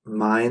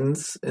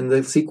minds in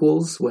the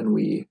sequels when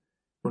we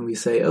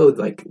say, oh,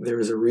 like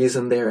there's a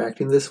reason they're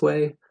acting this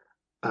way.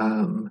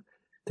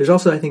 There's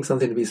also, I think,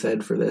 something to be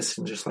said for this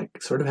and just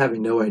like sort of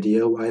having no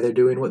idea why they're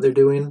doing what they're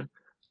doing.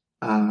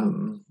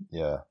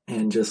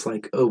 And just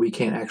like, oh, we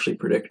can't actually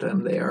predict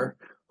them. They are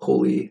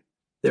wholly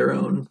their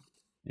own.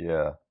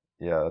 Yeah,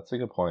 that's a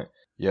good point.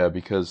 Yeah,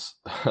 because,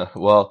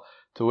 well,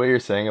 to what you're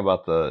saying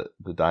about the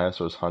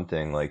dinosaurs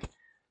hunting, like,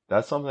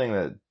 that's something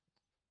that,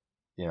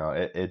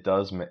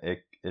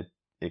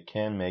 it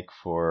can make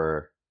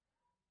for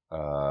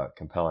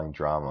compelling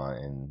drama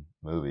in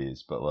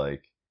movies, but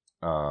like,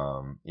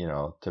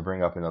 to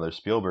bring up another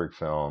Spielberg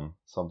film,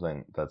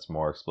 something that's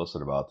more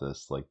explicit about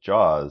this, like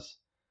Jaws,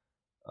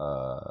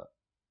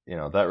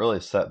 that really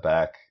set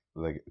back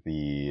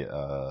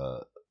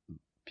the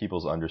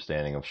people's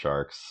understanding of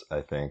sharks,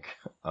 I think.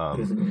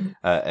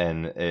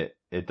 And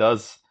it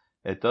does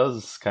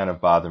kind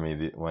of bother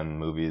me when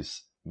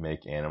movies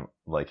make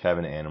have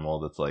an animal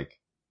that's like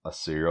a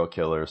serial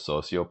killer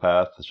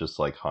sociopath that's just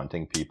like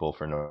hunting people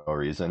for no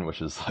reason, which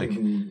is like,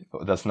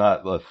 that's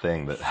not a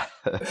thing that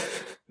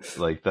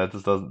like that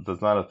just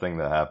that's not a thing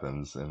that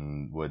happens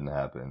and wouldn't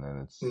happen,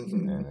 and it's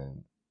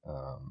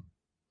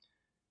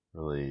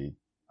really,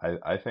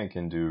 I think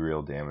can do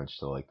real damage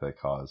to like the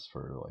cause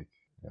for like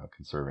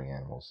conserving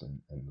animals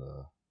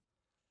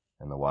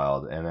in the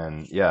wild. And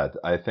then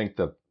I think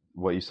that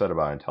what you said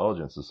about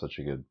intelligence is such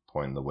a good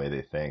point in the way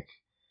they think,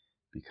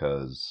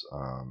 because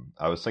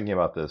I was thinking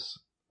about this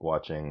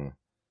watching,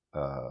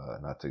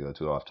 not to go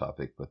too off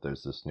topic, but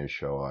there's this new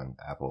show on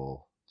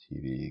Apple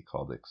TV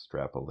called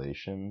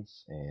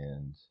Extrapolations,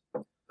 and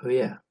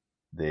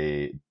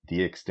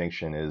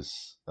De-extinction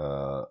is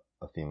a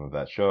theme of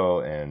that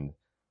show. And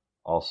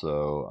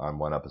also on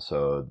one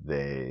episode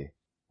they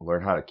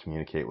learn how to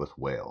communicate with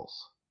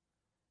whales,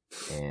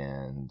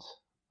 and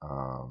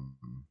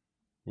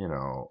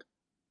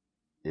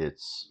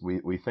it's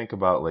we think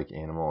about like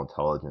animal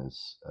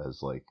intelligence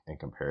as like in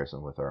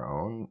comparison with our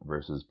own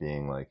versus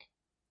being like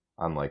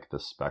on like the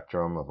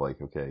spectrum of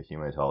like, okay,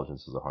 human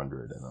intelligence is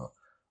 100 and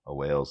a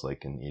whale's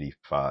like an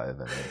 85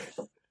 and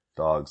a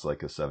dog's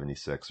like a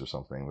 76 or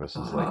something,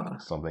 versus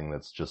like something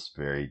that's just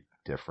very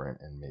different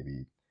and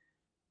maybe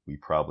we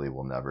probably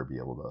will never be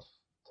able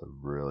to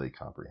really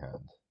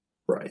comprehend.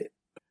 Right.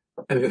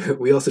 I mean,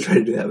 we also try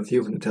to do that with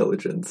human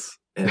intelligence,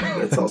 and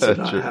that's also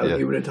not how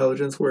human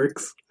intelligence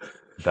works.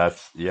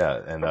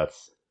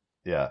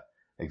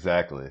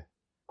 Exactly.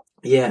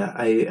 Yeah,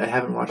 I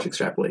haven't watched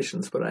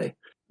Extrapolations, but I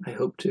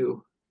hope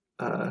to.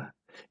 Like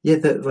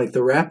the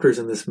raptors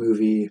in this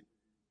movie,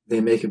 they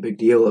make a big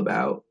deal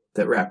about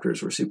that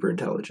raptors were super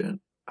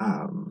intelligent,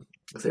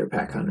 because they were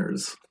pack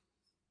hunters.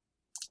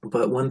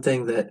 But one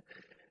thing that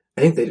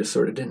I think they just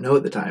sort of didn't know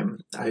at the time,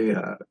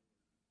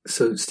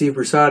 so Steve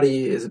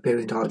Brusatte is a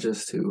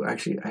paleontologist who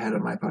actually I had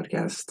on my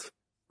podcast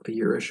a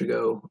year-ish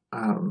ago,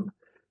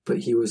 but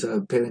he was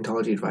a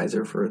paleontology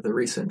advisor for the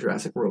recent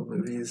Jurassic World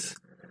movies,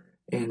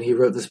 and he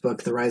wrote this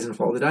book, The Rise and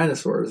Fall of the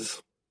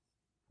Dinosaurs.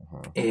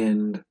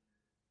 And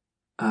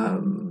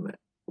one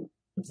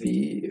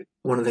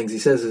of the things he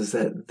says is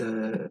that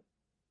the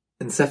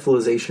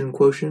encephalization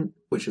quotient,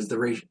 which is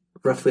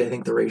roughly I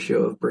think the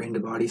ratio of brain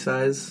to body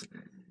size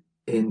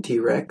in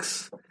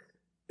T-Rex,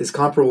 is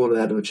comparable to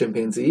that of a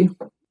chimpanzee.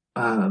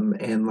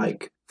 And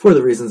like for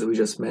the reasons that we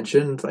just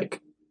mentioned,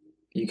 like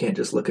you can't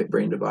just look at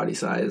brain to body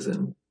size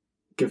and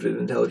give it an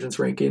intelligence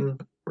ranking,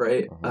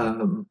 right?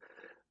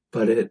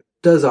 But it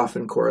does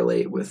often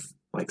correlate with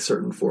like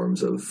certain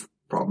forms of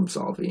problem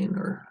solving,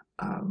 or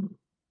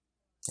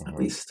at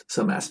least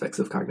some aspects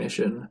of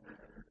cognition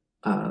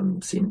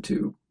seem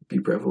to be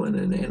prevalent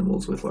in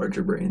animals with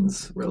larger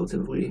brains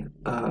relatively.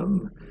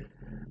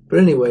 But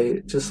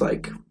anyway, just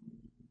like,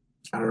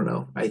 I don't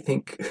know, I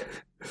think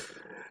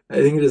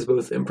it is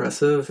both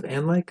impressive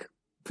and like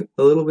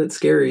a little bit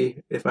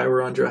scary if I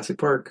were on Jurassic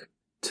Park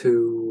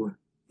to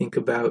think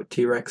about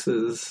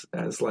T-Rexes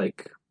as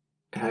like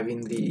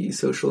having the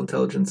social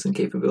intelligence and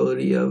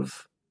capability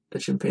of a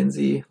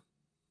chimpanzee.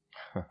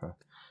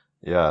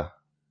 Yeah.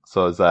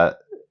 So is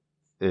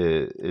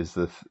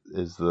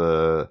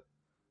the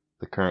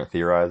current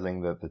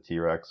theorizing that the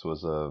T-Rex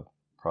was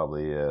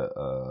probably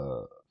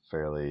a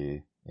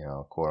fairly,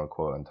 quote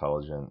unquote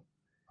intelligent,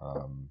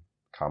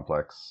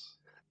 complex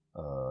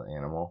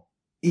animal?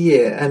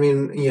 Yeah, I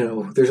mean,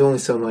 there's only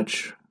so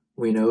much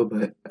we know,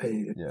 but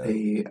Yeah.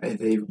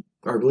 they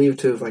are believed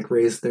to have like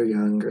raised their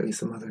young, or at least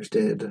the mothers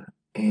did,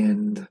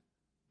 and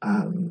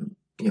um,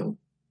 you know,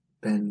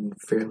 been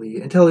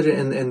fairly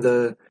intelligent, and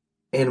the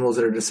animals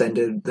that are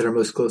descended that are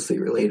most closely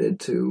related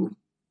to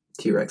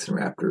T-Rex and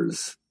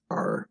raptors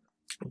are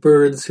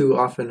birds who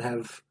often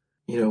have,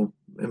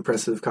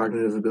 impressive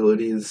cognitive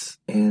abilities,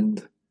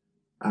 and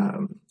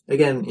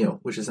again,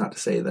 which is not to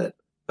say that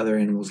other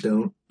animals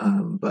don't,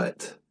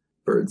 but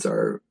birds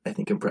are, I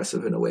think,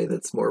 impressive in a way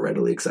that's more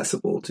readily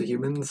accessible to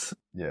humans.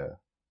 Yeah.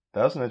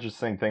 That was an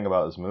interesting thing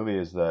about this movie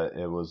is that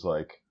it was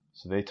like,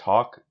 so they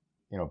talk,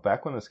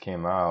 back when this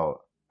came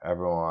out,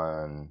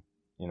 everyone,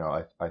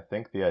 I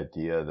think the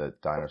idea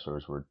that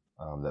dinosaurs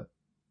that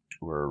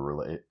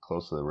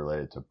closely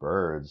related to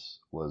birds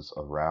was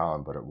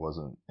around, but it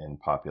wasn't in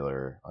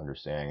popular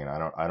understanding. And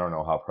I don't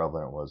know how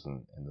prevalent it was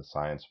in the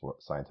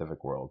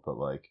scientific world, but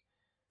like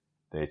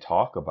they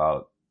talk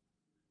about,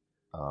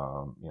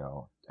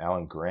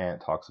 Alan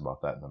Grant talks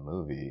about that in the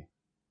movie,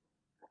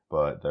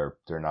 but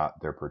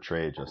they're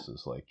portrayed just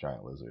as like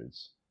giant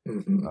lizards.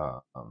 Mm-hmm.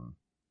 Um,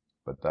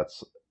 but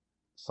that's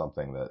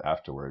something that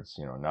afterwards,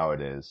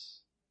 nowadays,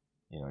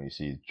 you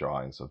see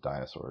drawings of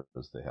dinosaurs,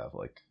 they have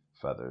like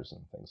feathers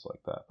and things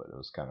like that. But it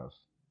was kind of,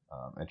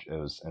 it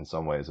was in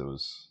some ways it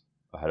was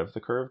ahead of the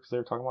curve because they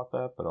were talking about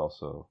that, but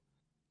also,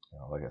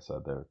 like I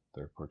said,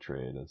 they're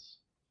portrayed as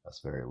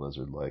very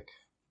lizard-like.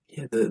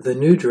 Yeah, the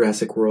new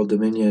Jurassic World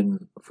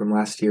Dominion from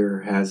last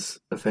year has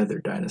a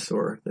feathered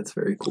dinosaur. That's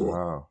very cool.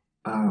 Oh,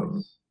 Um,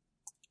 nice.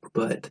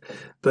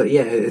 but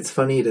yeah, it's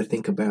funny to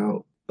think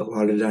about a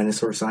lot of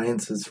dinosaur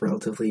science is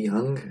relatively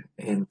young,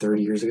 and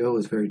 30 years ago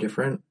was very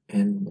different.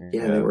 And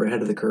yeah, they Yeah. were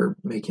ahead of the curve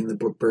making the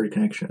bird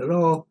connection at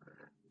all.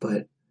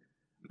 But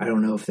I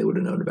don't know if they would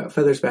have known about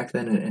feathers back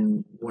then.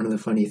 And one of the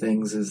funny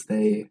things is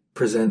they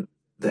present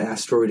the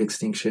asteroid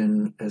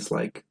extinction as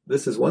like,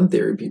 this is one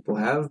theory people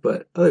have,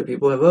 but other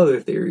people have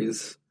other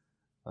theories.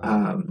 Uh-huh.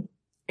 Um,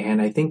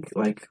 and I think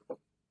like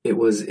it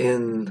was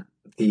in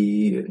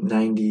the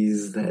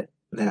 90s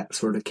that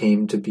sort of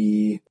came to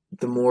be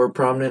the more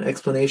prominent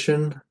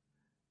explanation.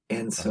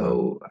 And Uh-huh.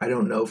 so I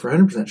don't know for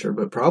 100% sure,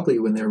 but probably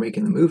when they were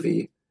making the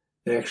movie,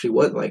 it actually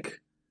was like,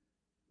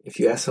 if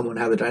you ask someone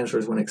how the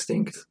dinosaurs went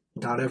extinct,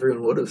 not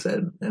everyone would have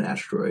said an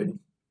asteroid.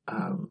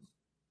 Um,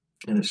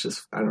 and it's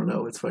just, I don't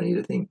know, it's funny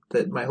to think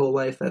that my whole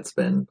life that's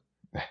been,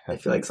 I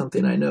feel like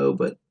something I know,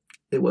 but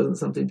it wasn't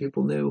something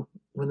people knew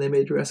when they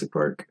made Jurassic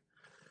Park.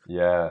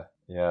 Yeah,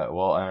 yeah.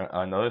 Well,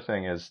 another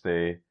thing is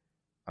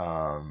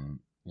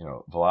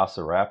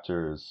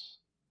velociraptors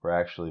were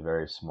actually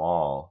very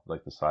small,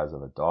 like the size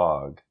of a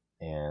dog,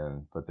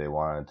 but they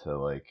wanted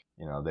to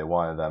they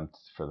wanted them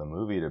for the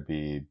movie to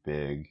be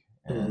big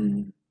and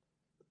Mm-hmm.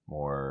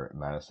 more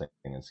menacing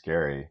and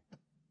scary.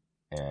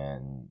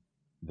 And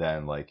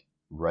then like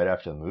right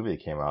after the movie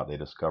came out, they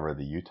discovered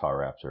the Utah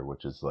Raptor,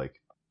 which is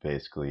like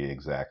basically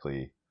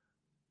exactly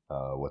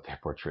what they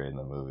portrayed in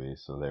the movie.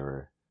 So they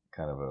were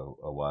kind of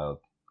a wild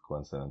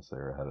coincidence. They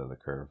were ahead of the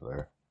curve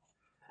there.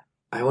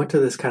 I went to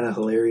this kind of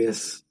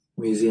hilarious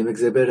museum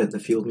exhibit at the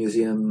Field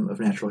Museum of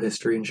Natural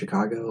History in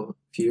Chicago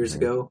a few years Hmm.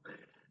 ago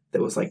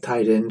that was like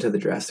tied into the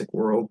Jurassic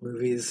World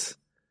movies.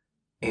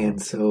 Hmm.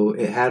 And so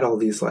it had all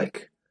these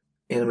like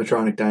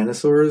animatronic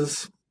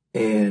dinosaurs,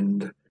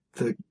 and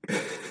the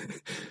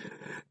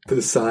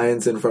the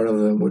signs in front of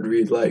them would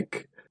read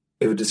like,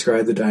 it would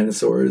describe the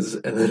dinosaurs,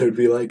 and then it would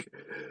be like,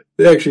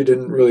 they actually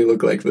didn't really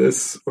look like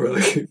this, or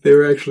like they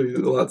were actually a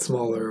lot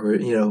smaller, or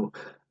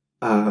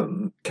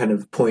kind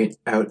of point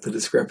out the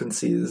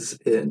discrepancies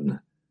in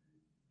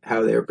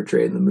how they were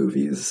portrayed in the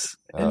movies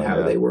and Oh how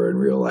yeah. they were in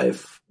real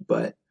life.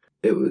 But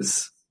it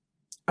was,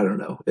 I don't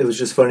know, it was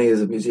just funny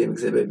as a museum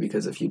exhibit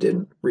because if you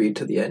didn't read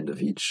to the end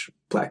of each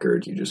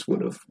placard, you just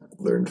would have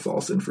learned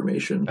false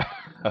information.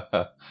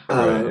 Right.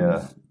 Um,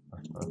 Yeah.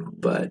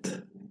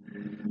 but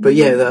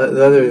yeah,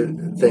 the other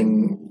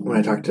thing when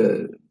I talked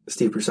to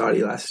Steve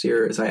Brusati last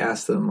year is I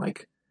asked them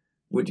like,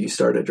 would you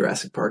start at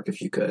Jurassic Park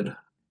if you could?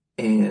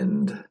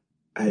 And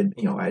I had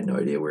no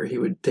idea where he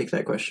would take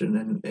that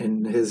question,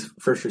 and his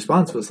first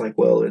response was like,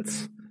 well,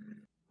 it's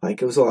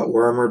like it was a lot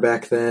warmer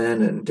back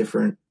then and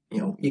different,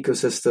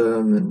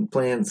 ecosystem and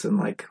plants, and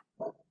like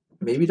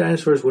maybe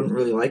dinosaurs wouldn't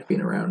really like being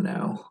around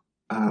now.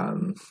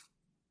 Um,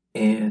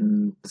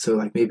 and so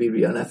like maybe it'd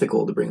be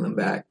unethical to bring them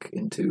back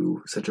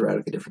into such a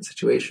radically different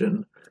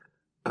situation.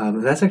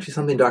 And that's actually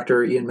something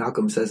Dr. Ian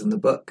Malcolm says in the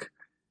book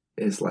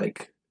is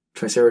like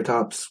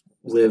Triceratops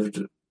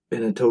lived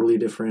in a totally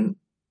different,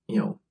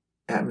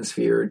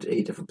 atmosphere,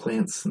 ate different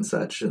plants and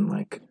such, and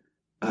like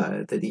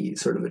that he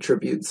sort of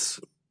attributes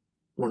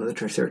one of the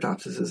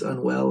Triceratopses as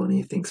unwell, and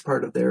he thinks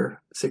part of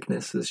their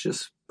sickness is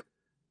just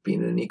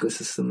being in an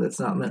ecosystem that's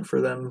not meant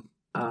for them.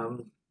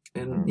 And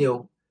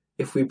Hmm.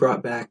 if we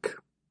brought back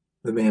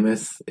the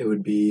mammoth, it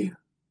would be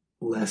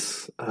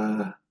less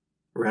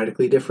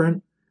radically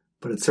different,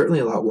 but it's certainly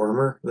a lot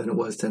warmer than it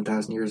was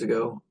 10,000 years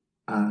ago,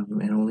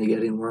 and only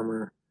getting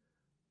warmer.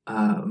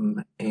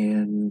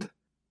 And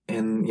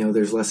and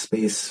there's less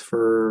space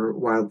for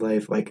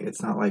wildlife. Like,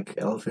 it's not like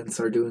elephants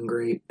are doing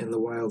great in the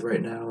wild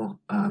right now.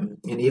 And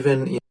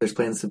even there's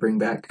plans to bring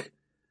back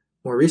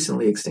more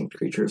recently extinct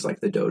creatures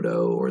like the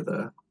dodo or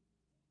the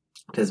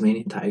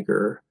Tasmanian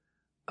tiger.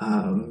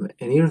 And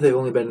even if they've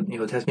only been,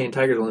 Tasmanian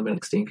tiger's only been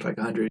extinct like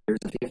 100 years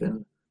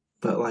even,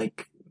 but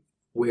like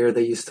where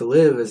they used to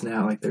live is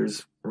now like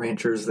there's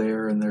ranchers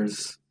there, and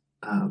there's,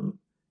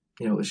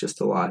 it's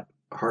just a lot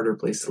harder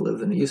place to live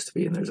than it used to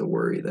be, and there's a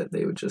worry that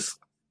they would just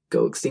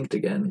go extinct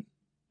again,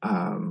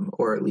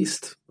 or at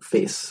least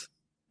face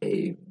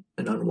an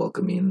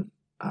unwelcoming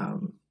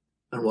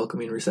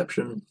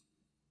reception.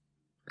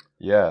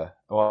 Yeah,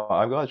 well,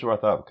 I'm glad you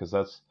brought that up, because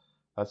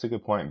that's a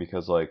good point,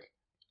 because like,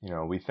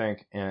 we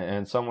think, and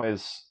in some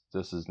ways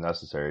this is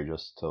necessary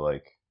just to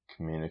like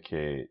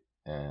communicate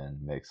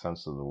and make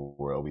sense of the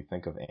world. We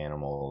think of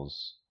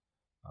animals,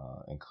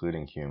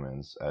 including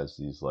humans, as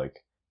these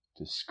like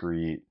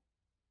discrete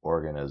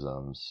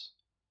organisms,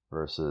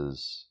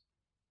 versus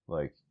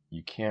like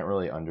you can't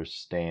really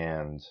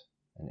understand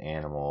an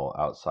animal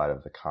outside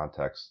of the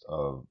context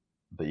of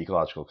the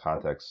ecological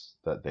context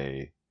that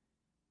they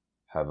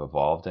have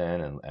evolved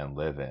in and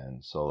live in.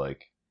 So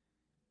like,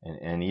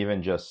 and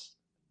even just,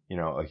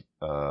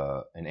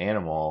 an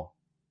animal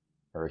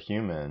or a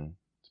human,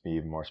 to be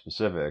even more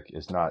specific,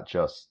 is not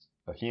just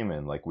a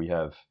human. Like we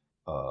have,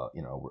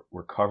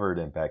 we're covered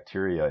in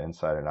bacteria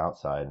inside and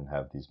outside, and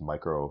have these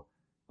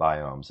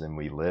microbiomes, and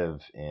we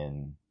live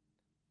in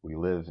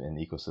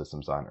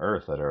ecosystems on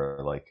Earth that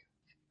are like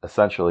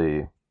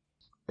essentially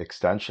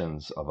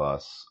extensions of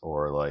us,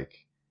 or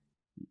like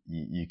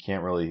you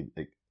can't really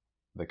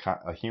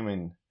a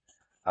human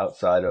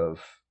outside of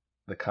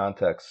the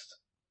context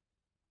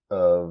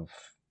of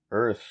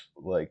Earth,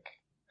 like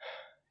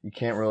you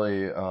can't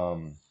really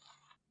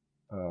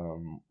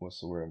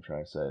what's the word I'm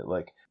trying to say,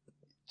 like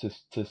to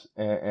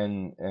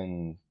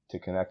and to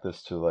connect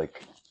this to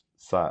like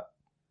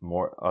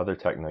more other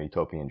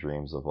techno-utopian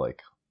dreams of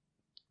like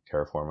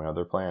terraforming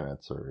other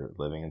planets or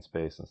living in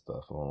space and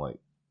stuff. And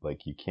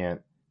like you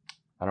can't,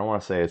 I don't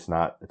want to say it's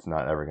not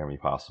ever going to be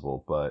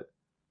possible, but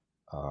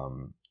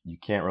you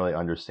can't really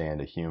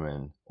understand a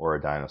human or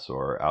a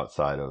dinosaur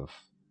outside of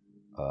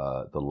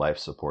the life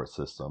support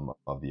system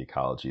of the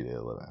ecology they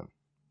live in.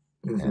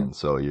 Mm-hmm. And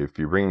so if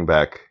you're bringing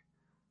back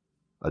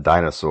a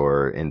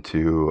dinosaur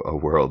into a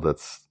world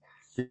that's,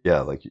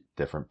 like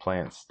different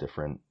plants,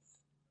 different,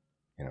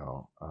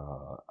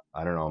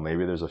 I don't know,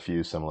 maybe there's a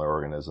few similar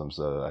organisms,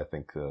 I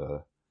think,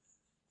 but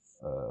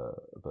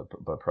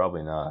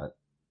probably not.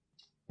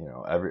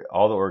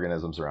 All the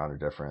organisms around are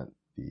different.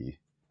 The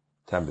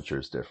temperature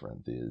is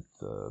different. The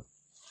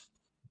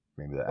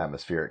maybe the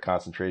atmospheric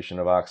concentration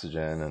of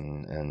oxygen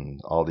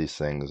and all these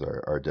things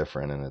are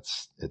different, and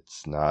it's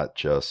not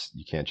just,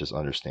 you can't just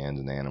understand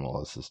an animal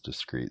as this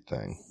discrete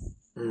thing.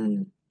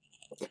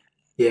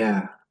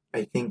 Yeah,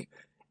 I think,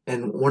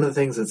 and one of the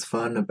things that's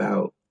fun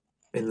about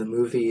in the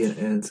movie,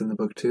 and it's in the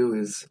book too,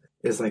 is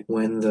like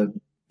when the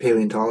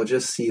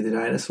paleontologists see the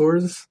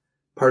dinosaurs,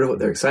 part of what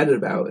they're excited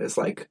about is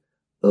like,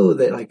 oh,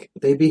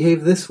 they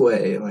behave this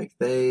way, like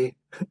they,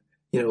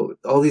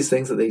 all these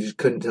things that they just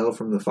couldn't tell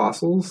from the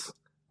fossils.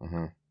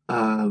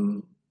 Mm-hmm.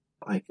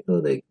 Like,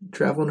 oh, they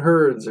travel in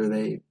herds, or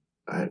they,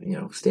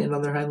 stand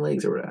on their hind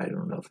legs, or I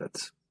don't know if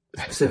that's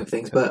specific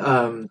things,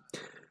 but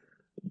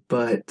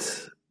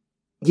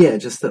yeah,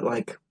 just that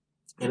like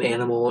an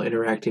animal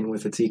interacting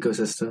with its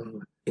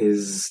ecosystem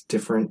is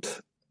different.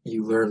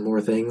 You learn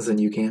more things than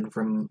you can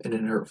from an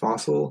inert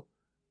fossil.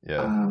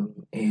 Yeah.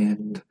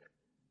 And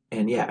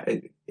yeah,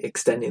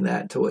 extending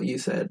that to what you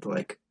said,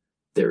 like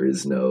there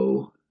is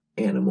no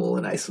animal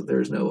and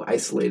there's no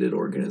isolated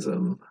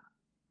organism.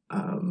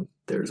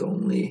 There's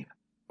only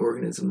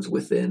organisms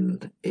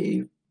within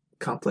a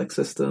complex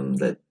system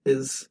that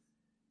is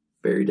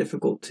very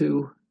difficult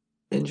to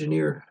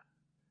engineer.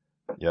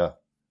 Yeah.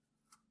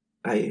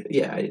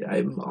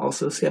 I'm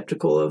also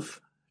skeptical of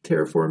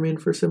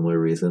terraforming for similar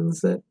reasons,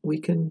 that we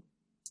can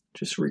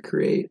just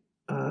recreate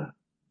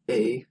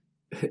a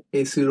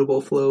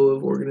suitable flow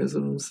of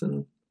organisms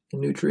and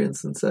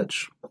nutrients and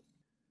such.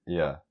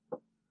 Yeah.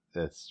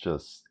 It's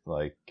just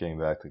like getting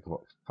back to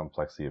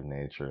complexity of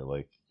nature.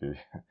 Like,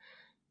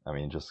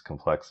 just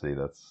complexity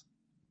that's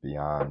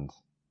beyond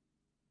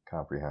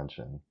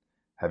comprehension.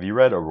 Have you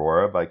read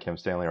Aurora by Kim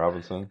Stanley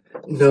Robinson?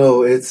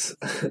 No, it's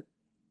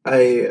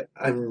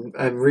I'm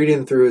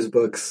reading through his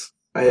books.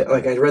 I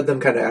read them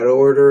kind of out of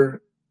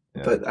order,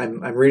 but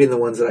I'm reading the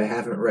ones that I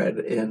haven't read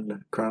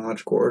in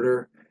chronological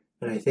order,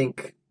 and I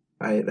think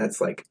that's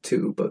like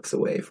 2 books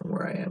away from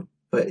where I am.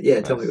 But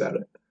yeah, tell me about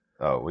it.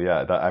 Oh well,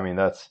 yeah.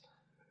 That's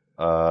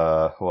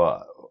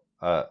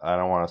I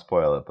don't want to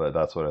spoil it, but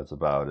that's what it's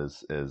about.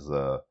 Is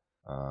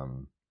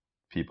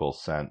people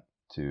sent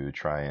to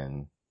try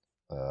and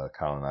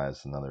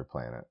colonize another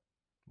planet.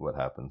 What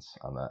happens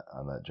on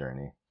that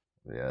journey?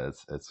 Yeah,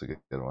 it's a good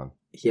one.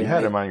 Yeah, you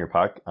had him on your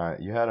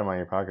You had him on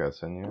your podcast,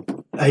 didn't you?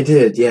 I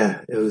did.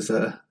 Yeah, it was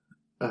a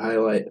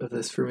highlight of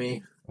this for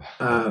me.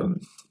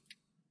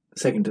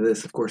 Second to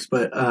this, of course,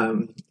 but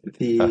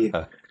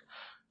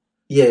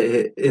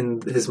Yeah, in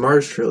his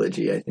Mars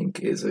trilogy, I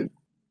think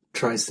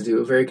tries to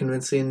do a very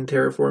convincing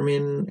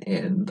terraforming,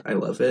 and I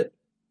love it.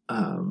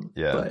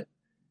 Yeah.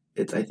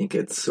 But I think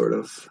it's sort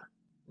of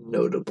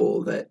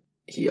notable that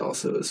he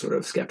also is sort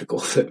of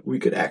skeptical that we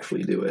could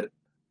actually do it.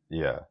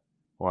 Yeah.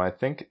 Well, I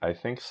think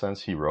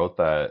since he wrote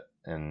that,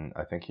 and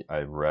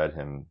I read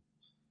him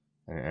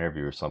in an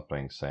interview or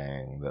something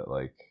saying that,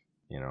 like,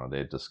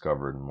 they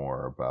discovered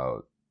more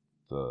about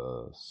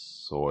the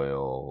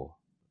soil.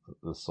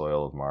 The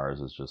soil of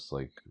Mars is just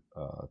like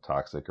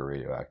toxic or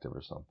radioactive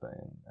or something,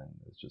 and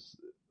it just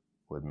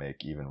would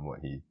make even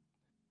what he,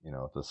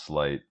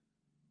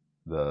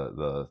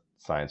 the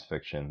science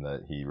fiction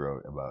that he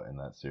wrote about in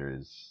that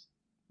series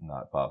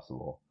not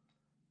possible.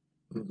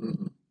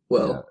 Mm-hmm.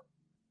 Well,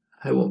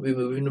 I won't be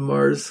moving to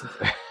Mars.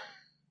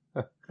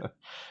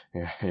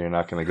 You're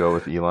not going to go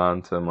with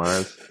Elon to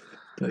Mars?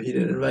 No, he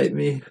didn't invite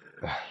me.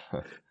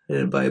 I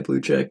didn't buy a blue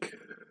check.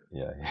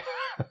 Yeah.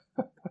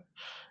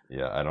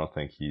 Yeah, I don't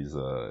think he's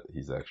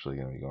actually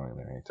going to be going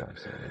there anytime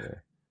soon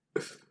either.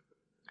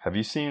 Have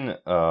you seen,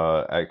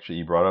 actually,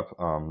 you brought up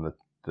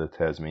the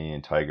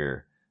Tasmanian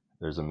tiger.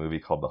 There's a movie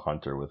called The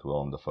Hunter with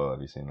Willem Dafoe.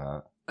 Have you seen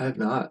that? I have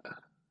not.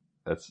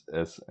 It's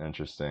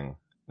interesting.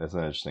 It's an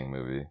interesting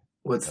movie.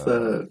 What's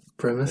the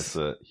premise?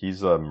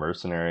 He's a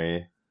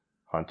mercenary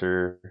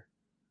hunter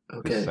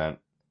who's sent.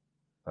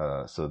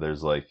 So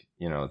there's, like,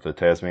 the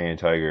Tasmanian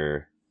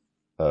tiger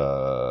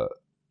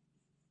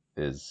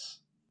is,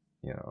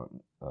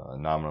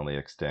 nominally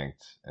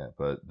extinct,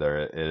 but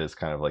it is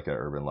kind of like an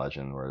urban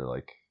legend where,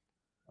 like,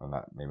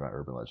 maybe not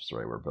urban legend is the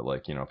right word, but,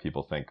 like,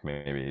 people think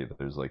maybe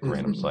there's, like,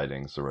 random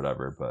sightings or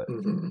whatever, but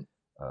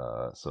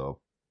so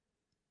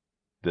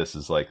this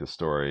is like the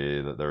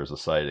story that there was a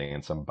sighting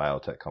and some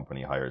biotech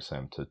company hires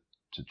him to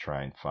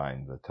try and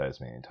find the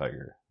Tasmanian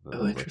tiger.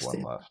 There's like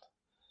one left.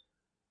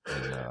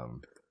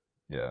 And,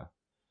 yeah,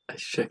 I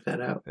should check that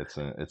out. It's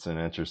an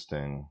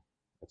interesting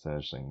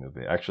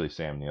movie. Actually,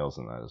 Sam Neill's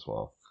in that as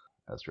well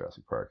as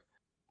Jurassic Park.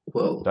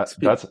 Well, that's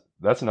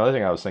another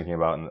thing I was thinking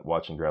about in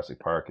watching Jurassic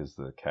Park is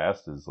the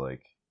cast is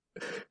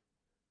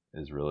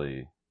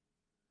really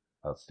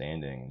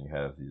outstanding, and you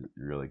have these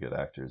really good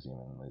actors even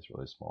in these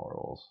really small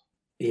roles.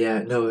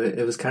 Yeah, no,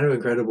 it was kind of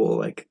incredible.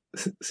 Like,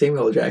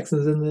 Samuel L.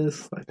 Jackson's in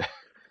this. Like,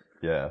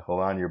 yeah, hold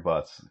on your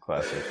butts,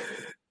 classic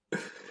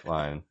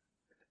line.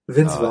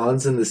 Vince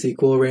Vaughn's in the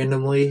sequel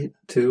randomly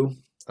too.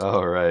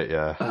 Oh right,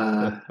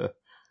 yeah.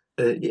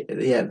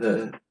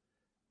 Yeah,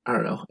 I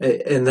don't know.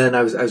 And then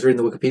I was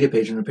reading the Wikipedia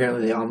page, and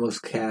apparently they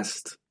almost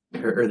cast,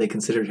 or they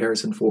considered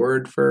Harrison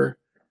Ford for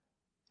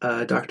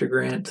Dr.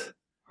 Grant,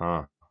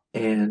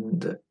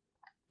 and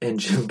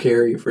Jim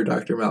Carrey for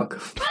Dr.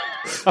 Malcolm.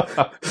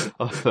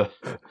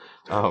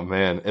 Oh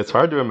man, it's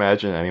hard to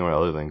imagine anyone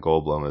other than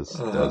Goldblum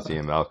as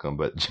Ian Malcolm,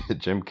 but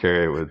Jim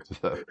Carrey would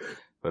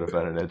have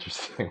been an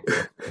interesting.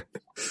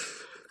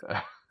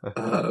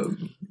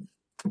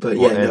 But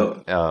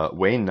yeah,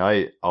 Wayne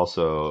Knight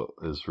also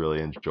is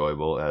really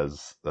enjoyable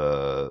as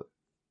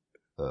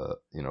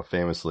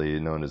famously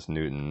known as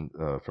Newton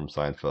from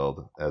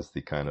Seinfeld, as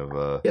the kind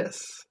of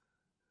yes,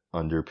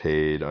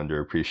 underpaid,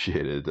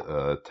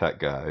 underappreciated tech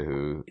guy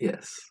who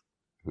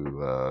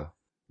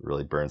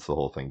really burns the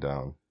whole thing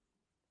down.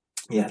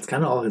 Yeah, it's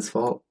kind of all his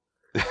fault.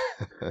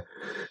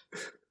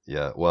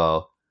 Yeah,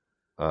 well,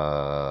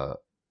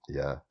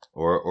 yeah,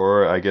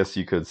 or I guess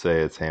you could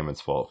say it's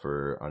Hammond's fault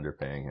for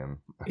underpaying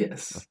him.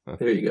 Yes,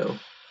 there you go.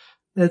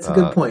 That's a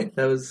good point.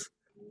 That was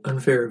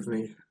unfair of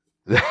me.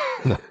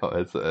 No,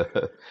 it's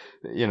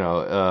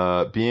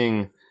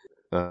being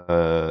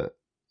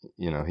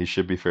he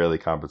should be fairly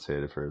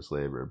compensated for his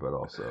labor, but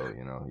also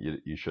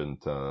you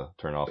shouldn't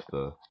turn off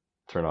the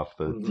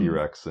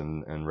T-Rex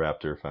and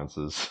raptor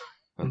fences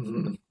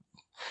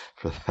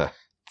for that.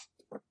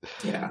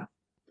 Yeah.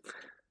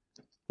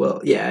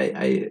 Well, yeah,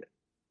 I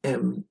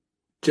am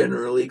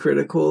generally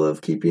critical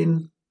of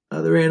keeping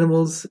other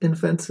animals in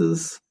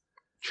fences.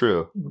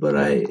 True. But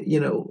I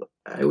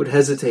would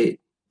hesitate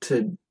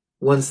to,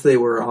 once they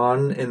were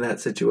in that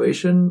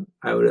situation,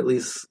 I would at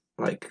least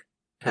like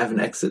have an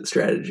exit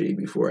strategy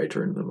before I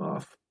turned them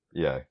off.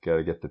 Yeah,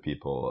 gotta get the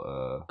people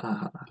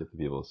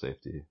to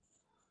safety.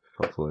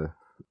 Hopefully.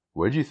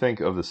 What did you think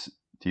of this?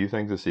 Do you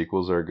think the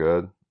sequels are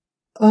good?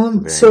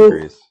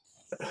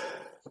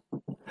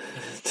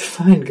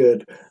 Define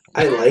good.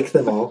 I like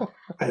them all.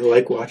 I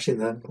like watching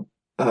them.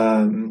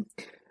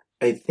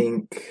 I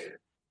think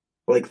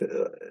like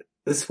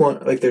this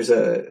one, like there's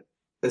a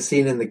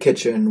scene in the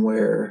kitchen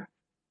where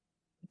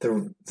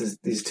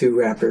these two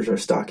raptors are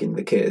stalking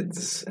the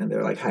kids, and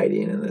they're like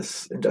hiding in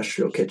this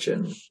industrial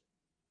kitchen.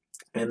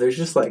 And there's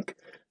just like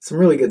some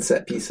really good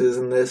set pieces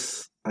in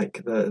this.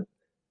 Like the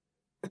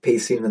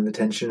pacing and the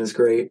tension is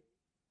great.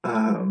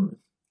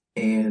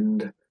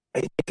 And I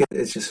think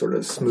it's just sort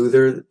of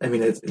smoother. I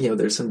mean, it's,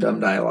 there's some dumb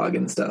dialogue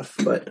and stuff,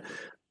 but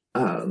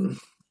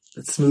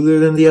it's smoother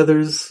than the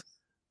others.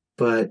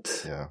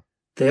 But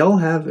they all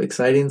have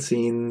exciting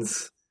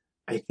scenes.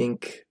 I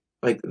think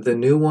like the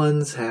new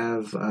ones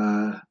have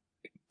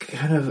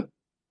kind of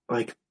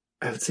like,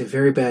 I would say,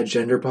 very bad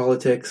gender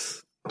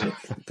politics.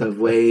 Like the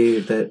way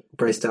that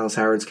Bryce Dallas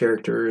Howard's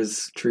character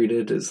is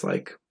treated is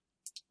like,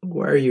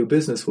 why are you a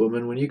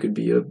businesswoman when you could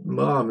be a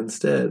mom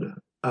instead?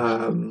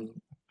 Um,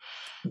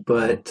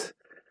 but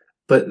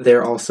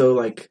they're also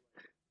like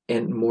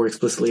and more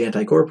explicitly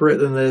anti-corporate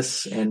than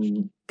this,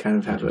 and kind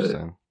of have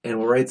a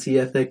animal rights-y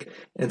ethic.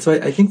 And so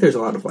I think there's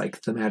a lot of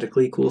like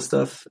thematically cool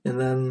stuff in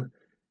them.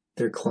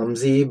 They're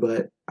clumsy,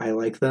 but I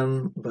like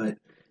them. But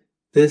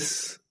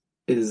this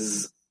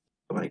is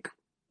like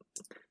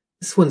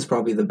this one's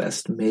probably the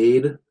best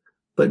made,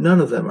 but none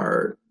of them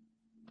are.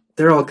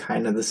 They're all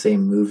kind of the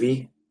same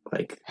movie.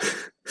 Like,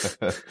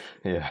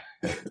 yeah,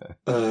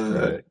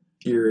 right.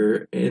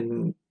 You're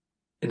in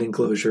an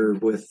enclosure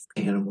with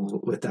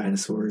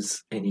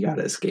dinosaurs, and you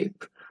gotta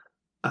escape.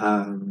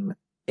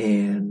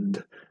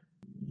 And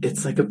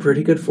it's like a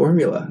pretty good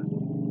formula.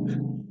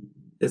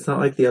 It's not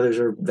like the others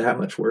are that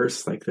much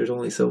worse. Like there's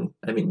only so.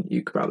 I mean,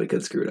 you probably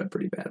could screw it up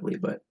pretty badly,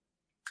 but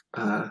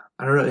I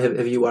don't know.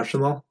 Have you watched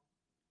them all?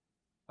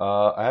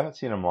 I haven't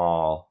seen them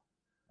all.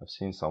 I've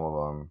seen some of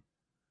them.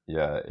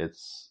 Yeah,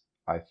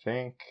 I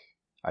think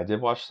I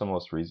did watch the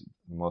most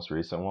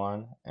recent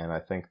one, and I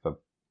think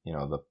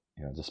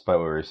despite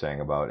what we were saying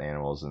about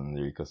animals and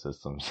their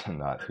ecosystems and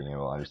not being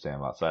able to understand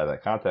them outside of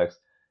that context,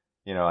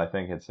 I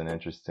think it's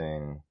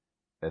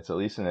at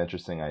least an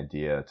interesting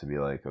idea to be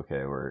like,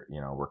 okay,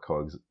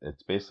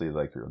 it's basically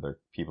like they're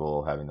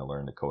people having to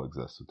learn to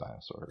coexist with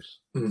dinosaurs,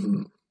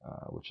 mm-hmm.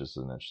 Which is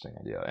an interesting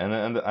idea.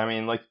 And I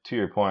mean, like, to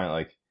your point,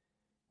 like,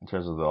 in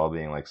terms of it all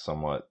being like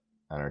somewhat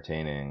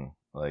entertaining,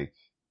 like,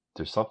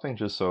 there's something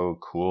just so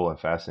cool and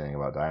fascinating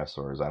about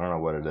dinosaurs. I don't know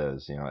what it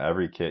is.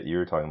 Every kid, you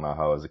were talking about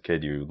how as a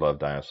kid you loved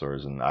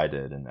dinosaurs, and I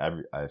did, and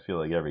I feel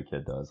like every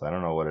kid does. I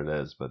don't know what it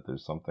is, but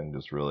there's something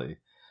just really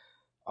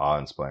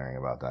awe-inspiring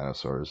about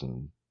dinosaurs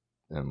and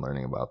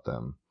learning about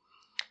them.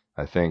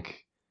 I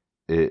think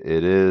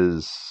it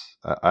is.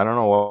 I don't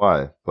know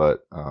why,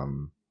 but I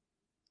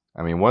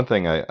mean, one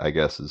thing I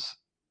guess is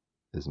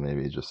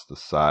maybe just the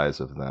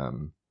size of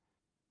them,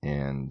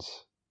 and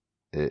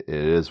it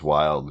is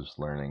wild just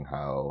learning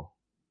how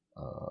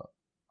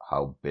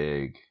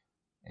big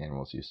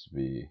animals used to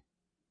be,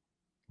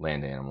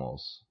 land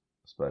animals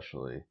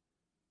especially,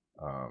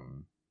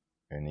 and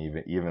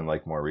even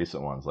like more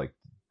recent ones like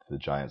the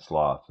giant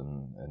sloth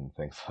and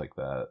things like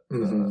that,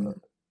 mm-hmm.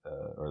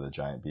 Or the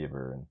giant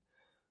beaver, and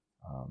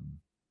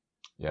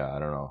yeah, I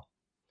don't know.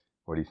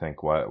 What do you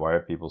think? Why are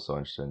people so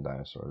interested in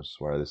dinosaurs?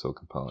 Why are they so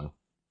compelling?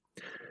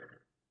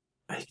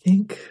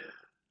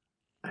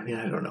 I mean,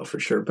 I don't know for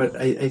sure, but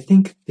I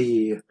think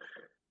the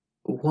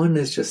one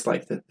is just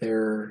like that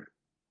they're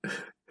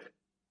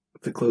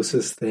the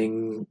closest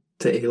thing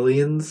to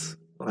aliens,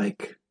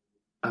 like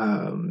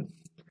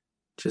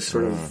just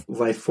sort of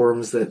life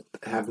forms that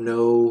have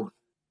no.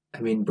 I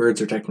mean,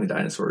 birds are technically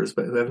dinosaurs,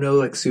 but who have no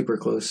like super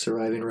close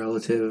surviving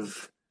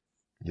relative.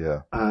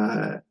 Yeah.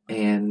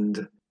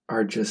 And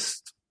are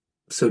just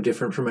so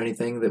different from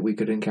anything that we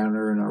could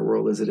encounter in our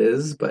world as it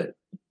is, but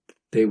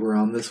they were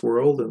on this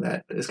world, and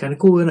that is kind of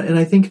cool. And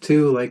I think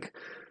too, like,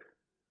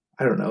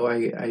 I don't know,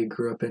 I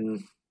grew up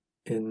in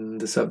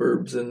the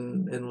suburbs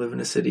and live in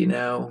a city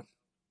now.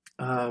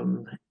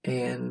 And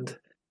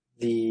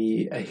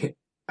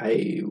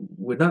I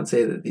would not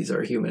say that these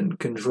are human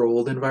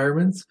controlled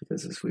environments,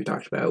 because as we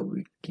talked about,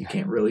 you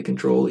can't really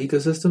control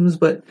ecosystems,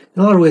 but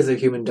in a lot of ways they're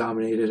human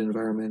dominated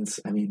environments.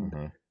 I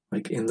mean,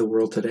 like in the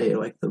world today,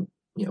 like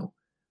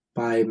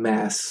by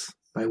mass,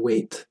 by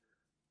weight,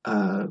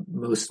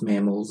 most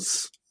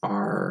mammals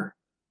are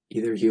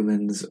either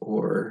humans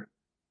or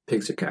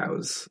pigs or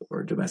cows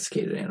or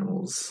domesticated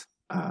animals.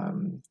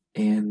 And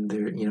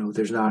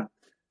there's not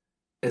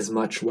as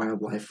much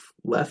wildlife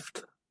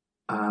left.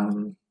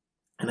 And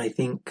I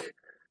think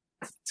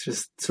it's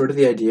just sort of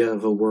the idea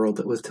of a world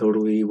that was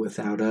totally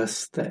without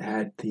us, that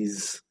had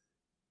these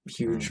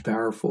huge,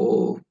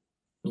 powerful,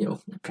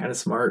 kind of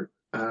smart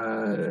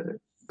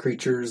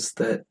creatures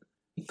that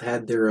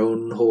had their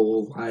own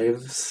whole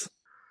lives,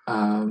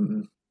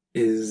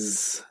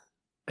 is,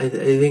 I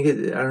think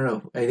it, I don't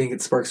know, I think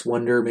it sparks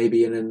wonder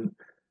maybe in an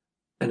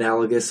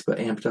analogous but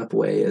amped up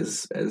way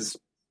as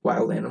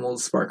wild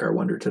animals spark our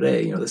wonder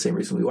today. The same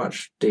reason we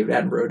watch David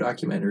Attenborough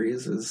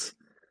documentaries is,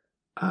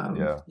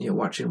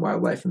 watching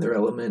wildlife in their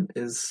element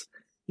is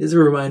a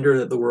reminder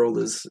that the world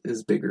is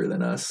bigger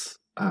than us.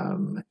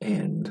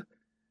 And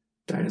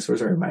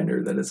dinosaurs are a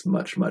reminder that it's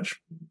much, much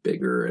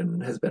bigger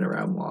and has been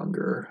around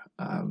longer.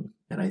 And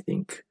I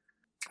think,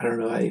 I don't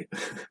know, I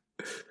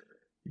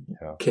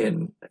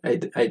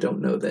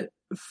don't know that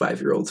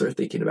 5-year-olds are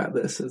thinking about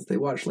this as they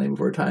watch Land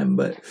Before Time,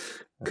 but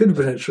could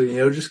potentially,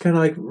 just kind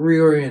of like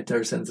reorient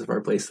our sense of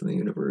our place in the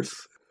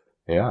universe.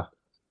 Yeah,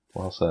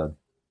 well said.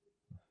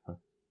 I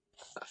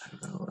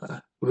don't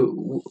know.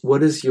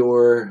 What is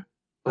your,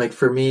 like,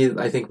 for me,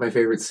 I think my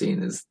favorite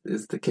scene is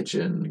the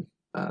kitchen,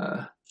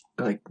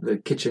 like the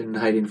kitchen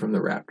hiding from the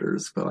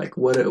raptors. But like,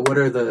 what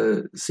are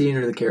the scene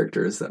or the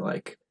characters that,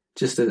 like,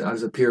 just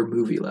as a pure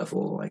movie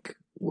level, like,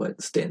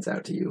 what stands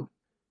out to you?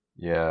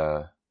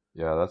 Yeah,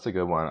 that's a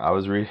good one. I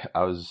was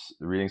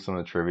reading some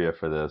of the trivia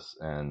for this,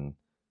 and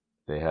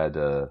they had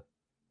to,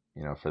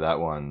 for that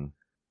one,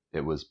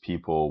 it was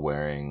people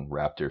wearing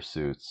raptor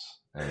suits,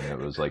 and it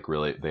was like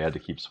really they had to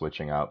keep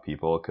switching out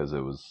people because it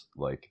was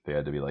like they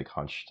had to be like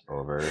hunched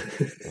over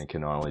and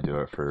can only do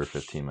it for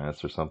 15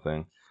 minutes or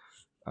something,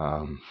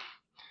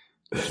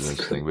 which is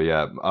interesting. But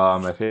yeah,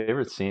 my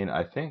favorite scene,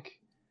 I think,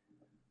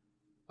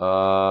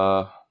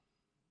 I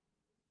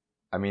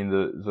mean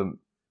the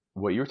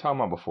what you were talking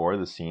about before,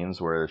 the scenes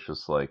where it's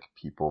just like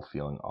people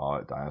feeling awe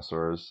at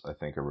dinosaurs, I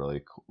think are really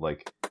cool.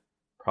 Like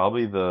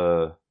probably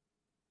the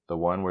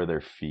one where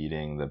they're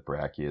feeding the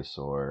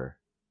brachiosaur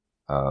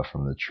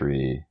from the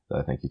tree that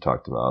I think you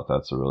talked about.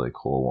 That's a really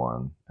cool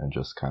one, and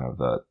just kind of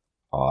that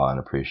awe and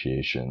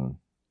appreciation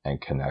and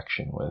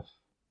connection with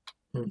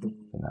the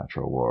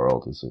natural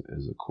world is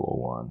a cool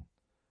one.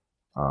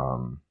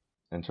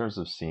 In terms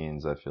of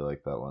scenes, I feel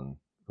like that one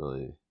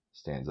really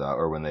stands out.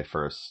 Or when we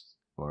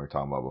were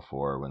talking about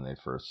before, when they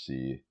first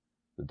see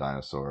the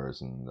dinosaurs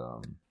and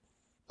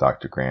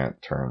Dr.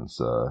 Grant turns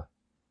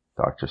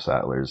Dr.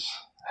 Sattler's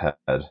head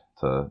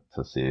to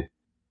see.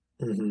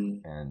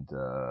 And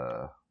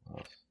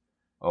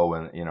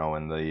when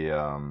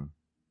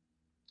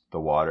the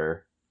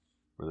water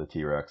where the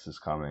T-Rex is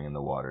coming and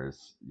the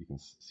waters, you can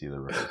see the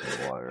ripples of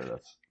the water.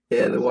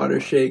 The water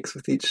shakes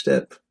with each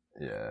step.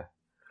 Yeah.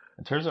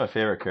 In terms of my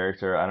favorite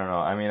character, I don't know.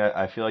 I mean,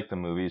 I feel like the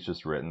movie is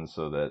just written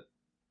so that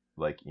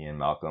like Ian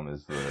Malcolm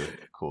is the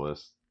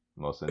coolest,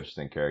 most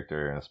interesting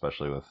character, and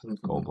especially with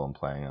Goldblum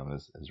playing him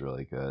is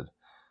really good.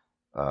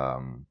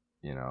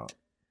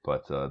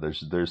 But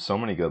there's so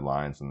many good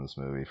lines in this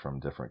movie from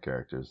different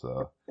characters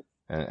though,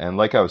 and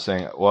like I was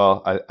saying,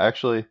 well, I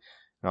actually,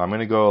 I'm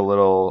gonna go a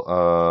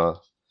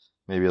little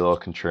maybe a little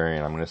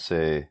contrarian. I'm gonna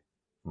say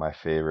my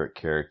favorite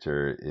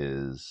character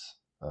is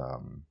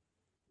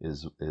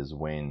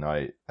Wayne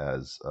Knight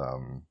as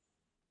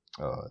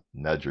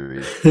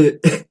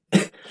Nedry.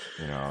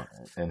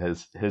 And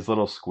his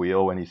little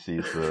squeal when he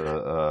sees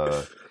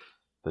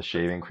the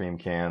shaving cream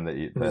can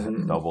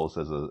that doubles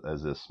as a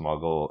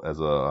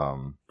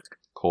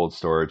cold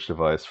storage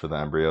device for the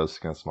embryos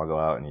to smuggle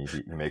out, and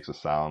he makes a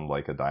sound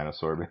like a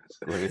dinosaur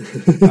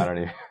basically. I don't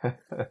even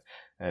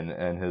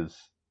and his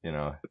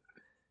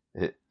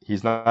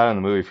he's not in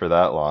the movie for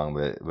that long,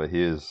 but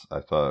he is,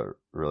 I thought,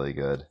 really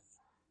good.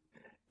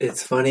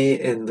 It's funny,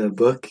 in the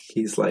book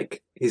he's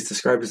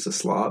described as a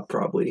slob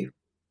probably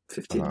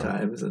 15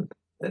 times, and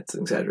that's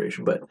an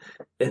exaggeration,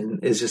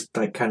 and is just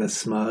like kind of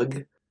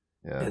smug.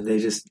 Yeah. And they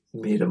just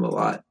made him a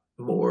lot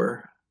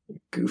more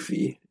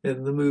goofy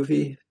in the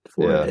movie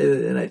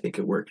and I think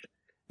it worked.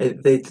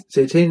 They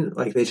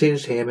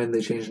changed Hammond,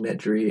 they changed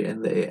Nedry,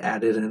 and they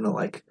added in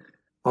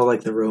all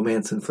the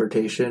romance and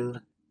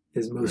flirtation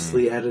is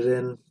mostly added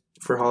in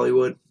for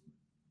Hollywood.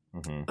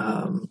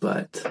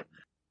 But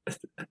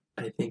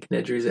I think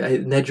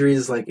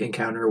Nedry's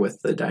encounter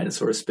with the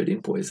dinosaur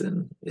spitting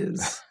poison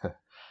is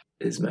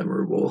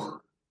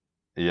memorable.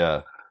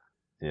 Yeah,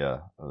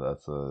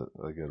 that's a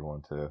good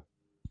one too.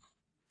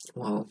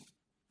 Well,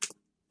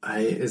 are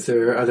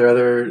there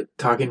other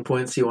talking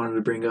points you wanted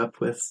to bring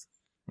up with?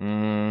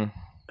 Yeah,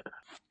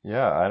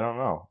 I don't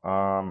know.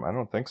 I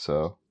don't think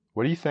so.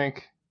 What do you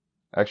think?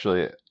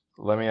 Actually,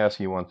 let me ask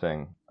you one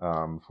thing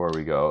before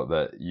we go.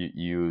 That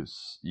you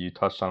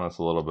touched on this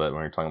a little bit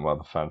when you're talking about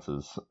the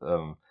fences.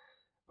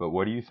 But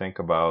what do you think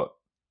about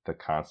the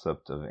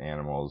concept of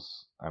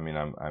animals? I mean,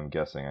 I'm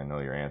guessing I know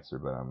your answer,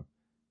 but I'm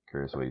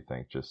curious what you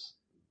think. Just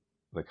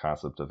the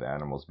concept of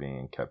animals being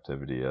in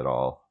captivity at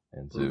all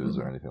in zoos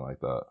or anything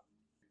like that.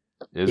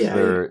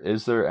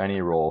 Is there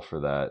any role for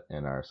that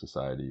in our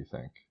society, you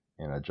think,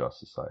 in a just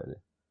society?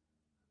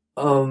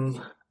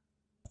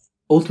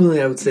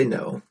 Ultimately, I would say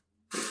no.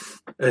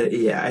 I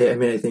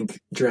mean, I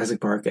think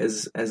Jurassic Park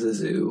as a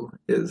zoo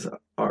is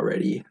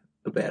already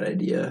a bad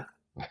idea,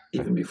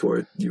 even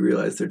before you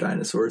realize they're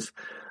dinosaurs.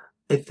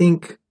 I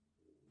think,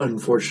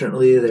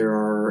 unfortunately, there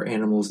are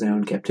animals now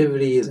in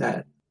captivity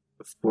that,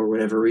 for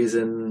whatever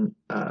reason,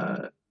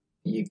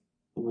 you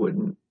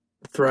wouldn't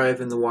thrive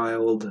in the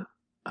wild.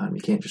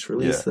 You can't just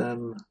release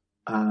them.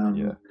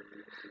 And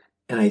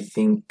I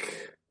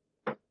think,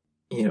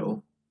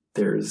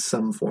 there's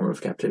some form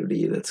of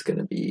captivity that's going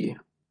to be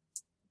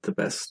the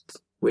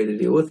best way to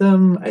deal with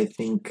them. I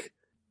think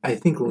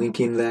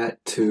linking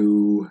that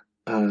to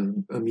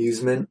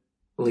amusement,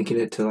 linking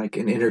it to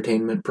an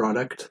entertainment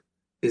product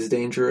is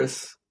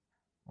dangerous.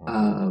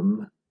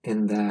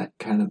 In that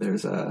kind of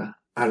there's I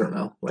don't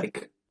know,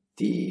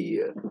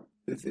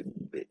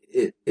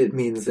 it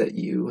means that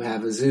you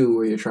have a zoo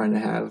where you're trying to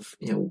have,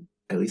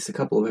 at least a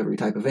couple of every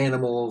type of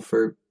animal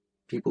for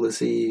people to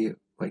see,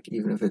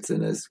 even if it's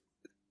in as,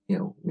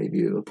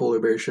 maybe a polar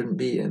bear shouldn't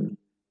be in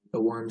a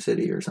warm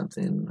city or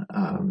something.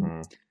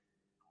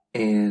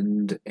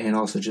 And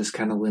also just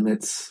kind of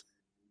limits,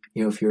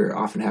 if you're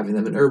often having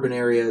them in urban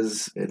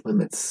areas, it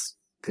limits,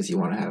 because you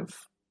want to have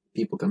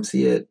people come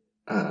see it.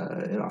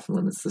 It often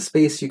limits the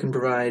space you can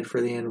provide for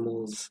the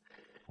animals.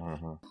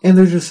 And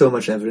there's just so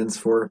much evidence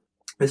for,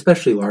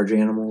 especially large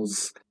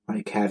animals,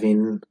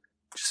 having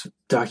just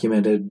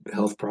documented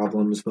health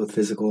problems, both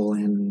physical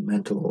and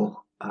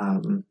mental.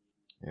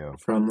 Yeah.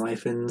 from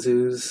life in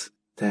zoos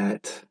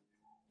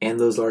and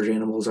those large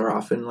animals are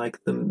often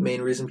like the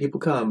main reason people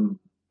come,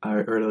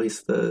 or at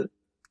least the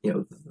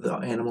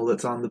animal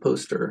that's on the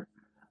poster.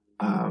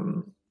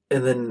 And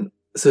then,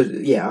 so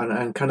yeah,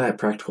 on kind of that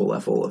practical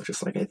level of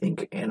just like, I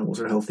think animals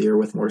are healthier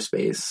with more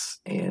space,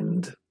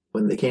 and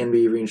when they can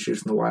be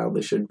reintroduced in the wild,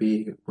 they should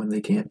be. When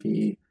they can't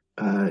be,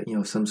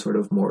 some sort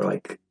of more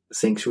like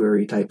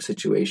sanctuary type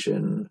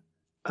situation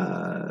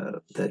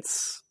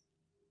that's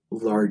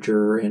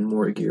larger and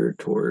more geared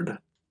toward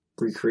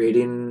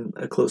recreating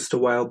a close to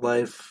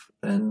wildlife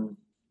than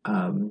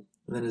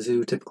a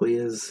zoo typically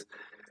is.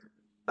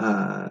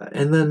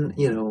 And then,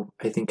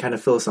 I think kind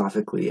of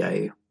philosophically,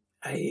 I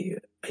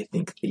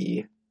think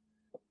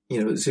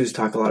zoos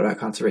talk a lot about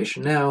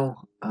conservation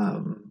now,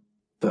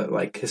 but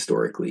like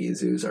historically,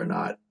 zoos are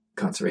not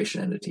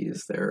conservation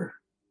entities. They're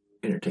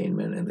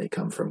entertainment, and they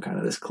come from kind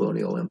of this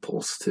colonial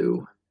impulse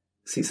to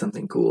see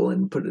something cool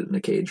and put it in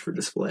a cage for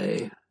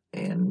display.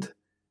 And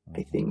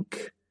I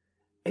think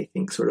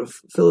sort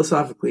of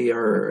philosophically,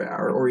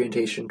 our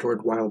orientation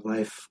toward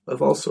wildlife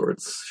of all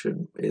sorts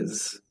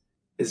is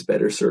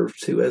better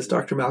served to, as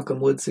Dr. Malcolm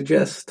would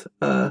suggest,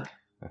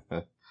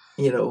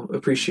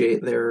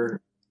 appreciate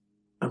their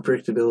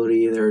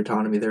unpredictability, their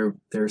autonomy,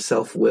 their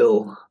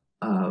self-will.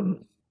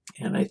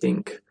 And I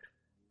think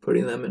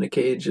putting them in a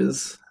cage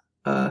is,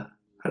 I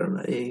don't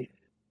know,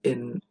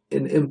 an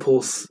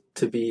impulse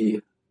to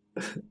be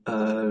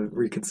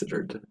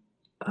reconsidered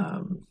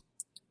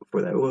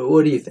for that.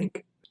 What do you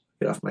think?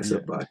 Get off my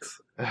soapbox.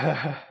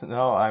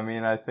 No, I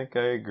mean, I think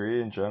I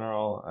agree in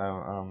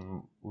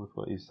general with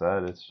what you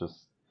said.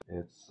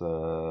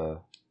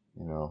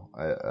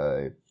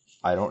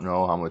 I don't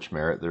know how much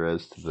merit there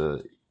is to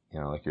the,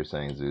 like you're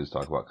saying, zoos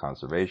talk about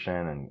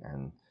conservation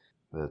and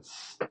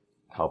that's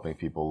helping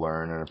people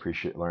learn about and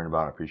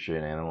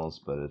appreciate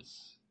animals, but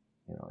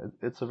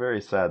it's a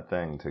very sad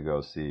thing to go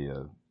see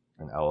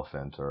an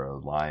elephant or a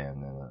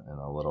lion in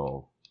a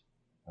little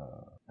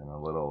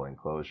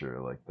enclosure.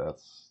 Like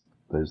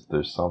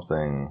there's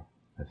something,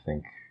 I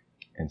think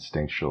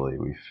instinctually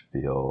we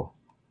feel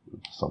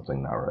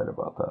something not right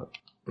about that.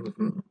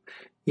 Mm-hmm.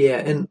 Yeah,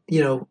 and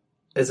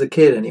as a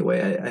kid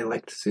anyway, I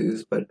liked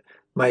zoos, but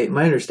my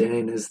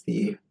understanding is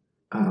the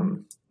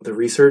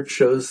research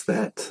shows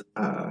that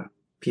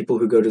people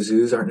who go to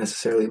zoos aren't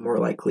necessarily more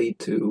likely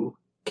to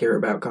care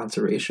about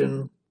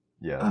conservation.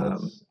 Yeah,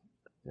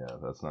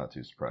 that's not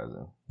too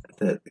surprising.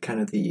 That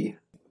kind of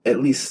at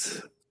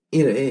least,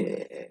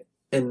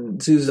 and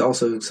zoos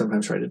also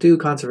sometimes try to do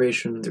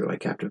conservation through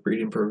like captive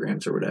breeding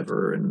programs or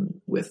whatever,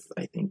 and with,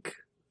 I think,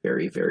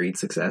 very varied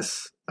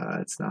success.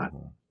 It's not,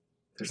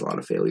 there's a lot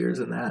of failures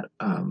in that.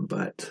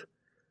 But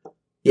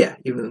yeah,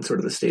 even in sort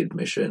of the stated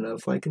mission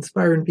of like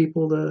inspiring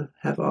people to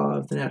have awe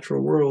of the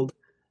natural world,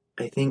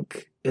 I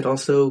think it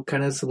also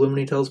kind of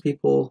subliminally tells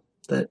people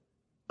that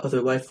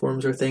other life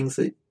forms are things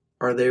that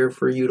are there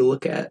for you to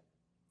look at.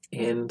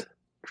 And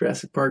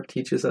Jurassic Park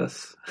teaches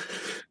us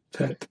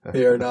that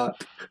they are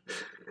not,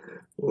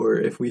 or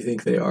if we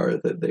think they are,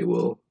 that they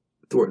will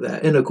thwart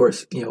that. And of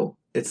course,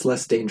 it's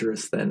less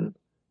dangerous than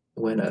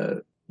when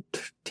a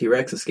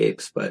T-Rex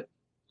escapes, but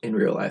in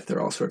real life, there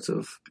are all sorts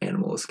of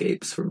animal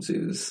escapes from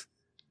zoos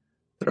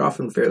that are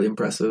often fairly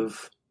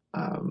impressive.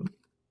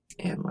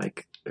 And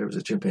like, there was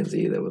a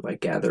chimpanzee that would like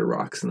gather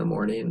rocks in the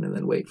morning and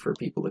then wait for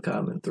people to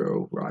come and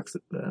throw rocks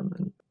at them.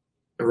 And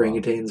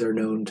orangutans are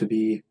known to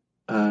be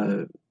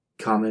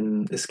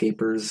common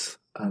escapers,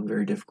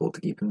 very difficult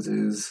to keep in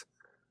zoos.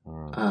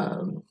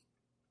 Some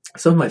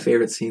of my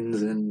favorite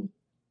scenes in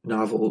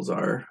novels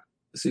are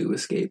zoo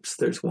escapes.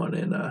 There's one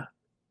in a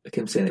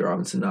Kim Stanley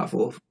Robinson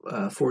novel,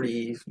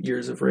 40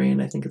 Years of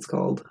Rain, I think it's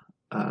called,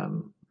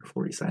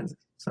 40 Signs,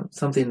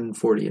 something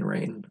 40 in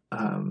Rain.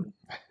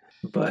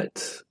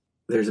 But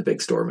there's a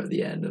big storm at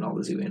the end and all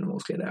the zoo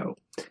animals get out,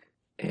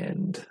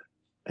 and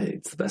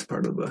it's the best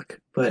part of the book.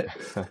 But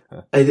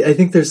I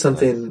think there's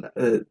something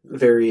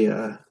very,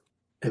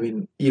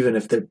 even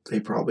if they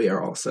probably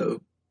are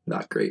also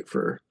not great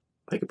for,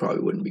 like, it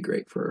probably wouldn't be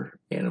great for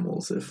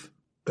animals if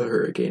a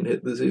hurricane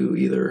hit the zoo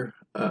either.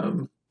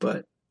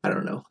 But I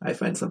don't know. I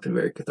find something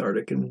very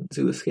cathartic in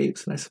zoo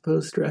escapes, and I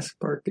suppose Jurassic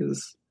Park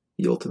is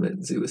the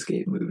ultimate zoo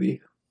escape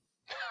movie.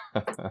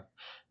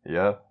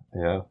 Yeah,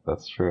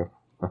 that's true.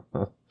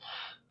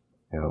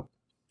 Yeah.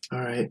 All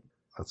right.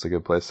 That's a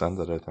good place to end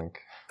it, I think.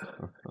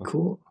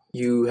 Cool.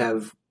 You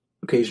have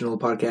occasional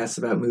podcasts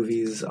about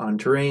movies on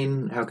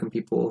Terrain. How can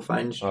people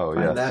find that?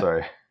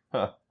 Sorry.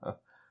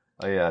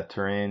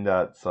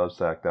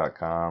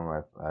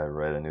 Terrain.substack.com. I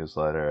write a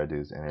newsletter. I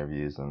do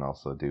interviews and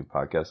also do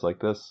podcasts like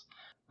this,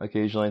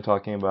 occasionally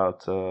talking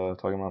about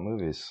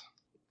movies.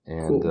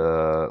 And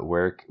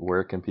cool.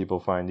 Where can people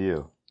find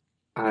you?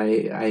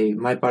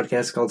 My podcast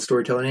is called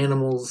Storytelling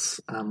Animals.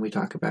 We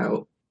talk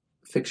about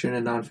fiction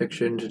and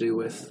nonfiction to do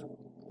with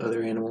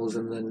other animals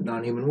in the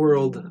non-human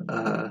world.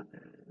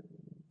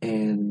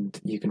 And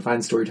you can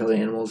find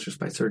Storytelling Animals just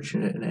by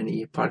searching it in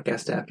any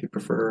podcast app you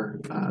prefer.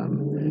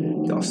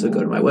 You also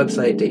go to my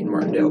website,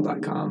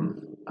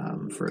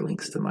 DaytonMartindale.com, for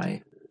links to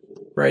my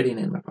writing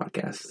and my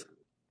podcast.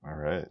 All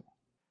right.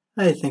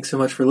 Hi, thanks so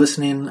much for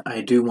listening.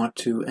 I do want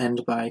to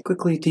end by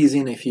quickly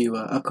teasing a few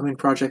upcoming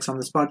projects on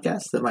this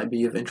podcast that might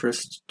be of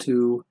interest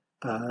to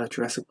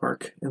Jurassic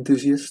Park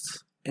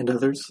enthusiasts and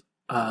others.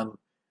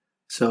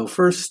 So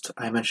first,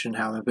 I mentioned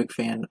how I'm a big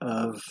fan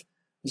of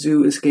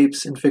zoo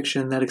escapes in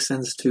fiction that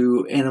extends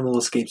to animal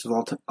escapes of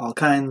all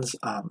kinds.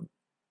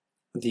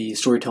 The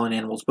Storytelling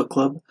Animals Book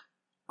Club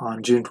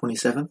on June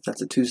 27th,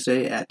 that's a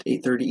Tuesday at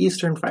 8:30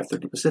 Eastern,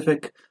 5:30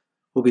 Pacific.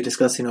 We'll be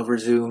discussing over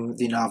Zoom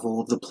the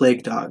novel The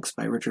Plague Dogs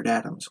by Richard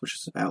Adams, which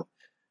is about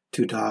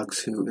two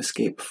dogs who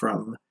escape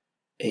from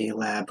a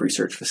lab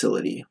research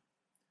facility.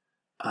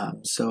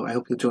 So I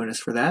hope you'll join us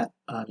for that.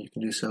 You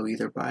can do so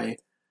either by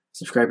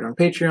subscribing on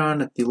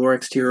Patreon at the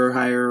Lorex tier or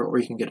higher, or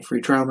you can get a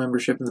free trial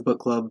membership in the book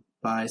club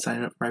by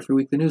signing up for my free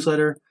weekly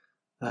newsletter.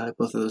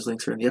 Both of those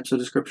links are in the episode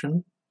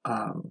description.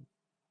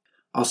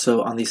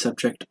 Also, on the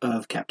subject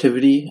of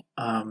captivity,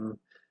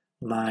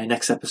 my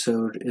next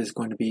episode is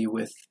going to be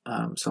with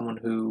someone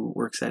who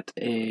works at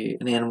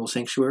an animal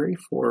sanctuary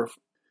for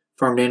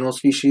farmed animal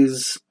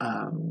species,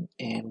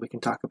 and we can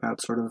talk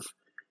about sort of,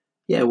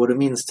 what it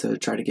means to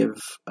try to give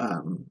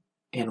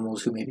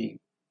animals who maybe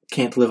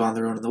can't live on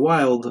their own in the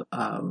wild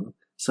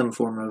some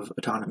form of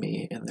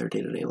autonomy in their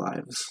day-to-day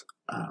lives.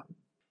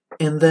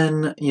 And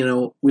then,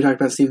 we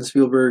talked about Steven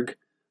Spielberg.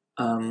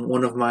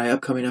 One of my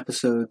upcoming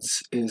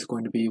episodes is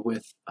going to be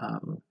with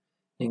an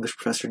English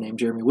professor named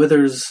Jeremy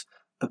Withers,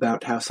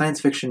 about how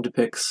science fiction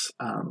depicts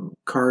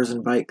cars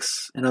and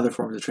bikes and other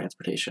forms of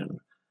transportation.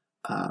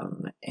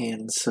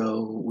 And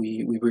so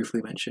we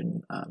briefly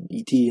mention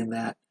E.T. in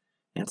that,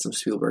 and some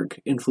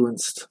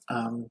Spielberg-influenced,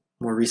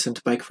 more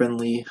recent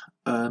bike-friendly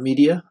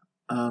media.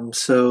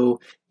 So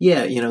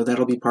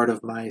that'll be part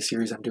of my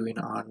series I'm doing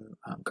on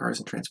cars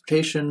and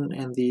transportation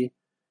and the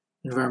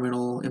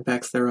environmental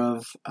impacts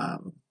thereof.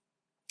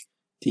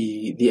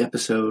 The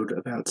episode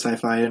about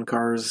sci-fi and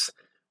cars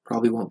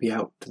probably won't be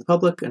out to the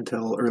public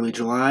until early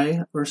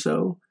July or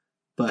so,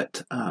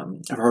 but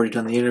I've already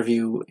done the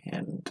interview,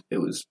 and it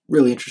was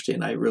really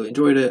interesting. I really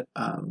enjoyed it,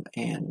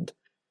 and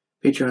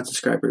Patreon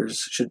subscribers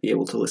should be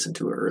able to listen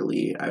to it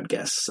early, I would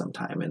guess,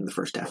 sometime in the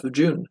first half of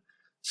June.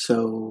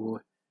 So,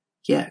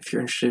 if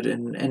you're interested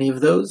in any of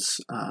those,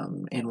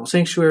 animal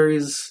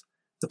sanctuaries,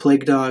 the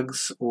plague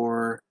dogs,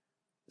 or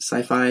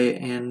sci-fi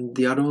and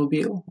the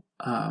automobile,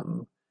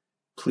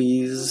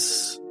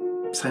 please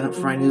sign up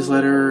for my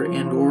newsletter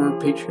and or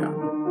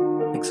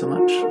Patreon. Thanks so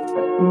much.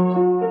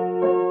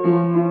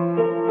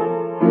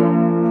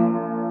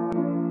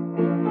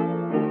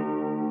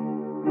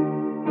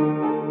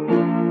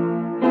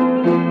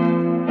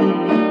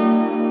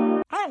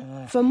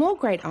 For more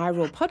great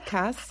iRaw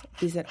podcasts,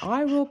 visit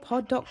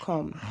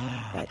irawpod.com.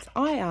 That's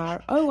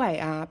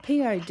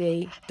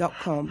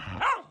IROARPOD.com.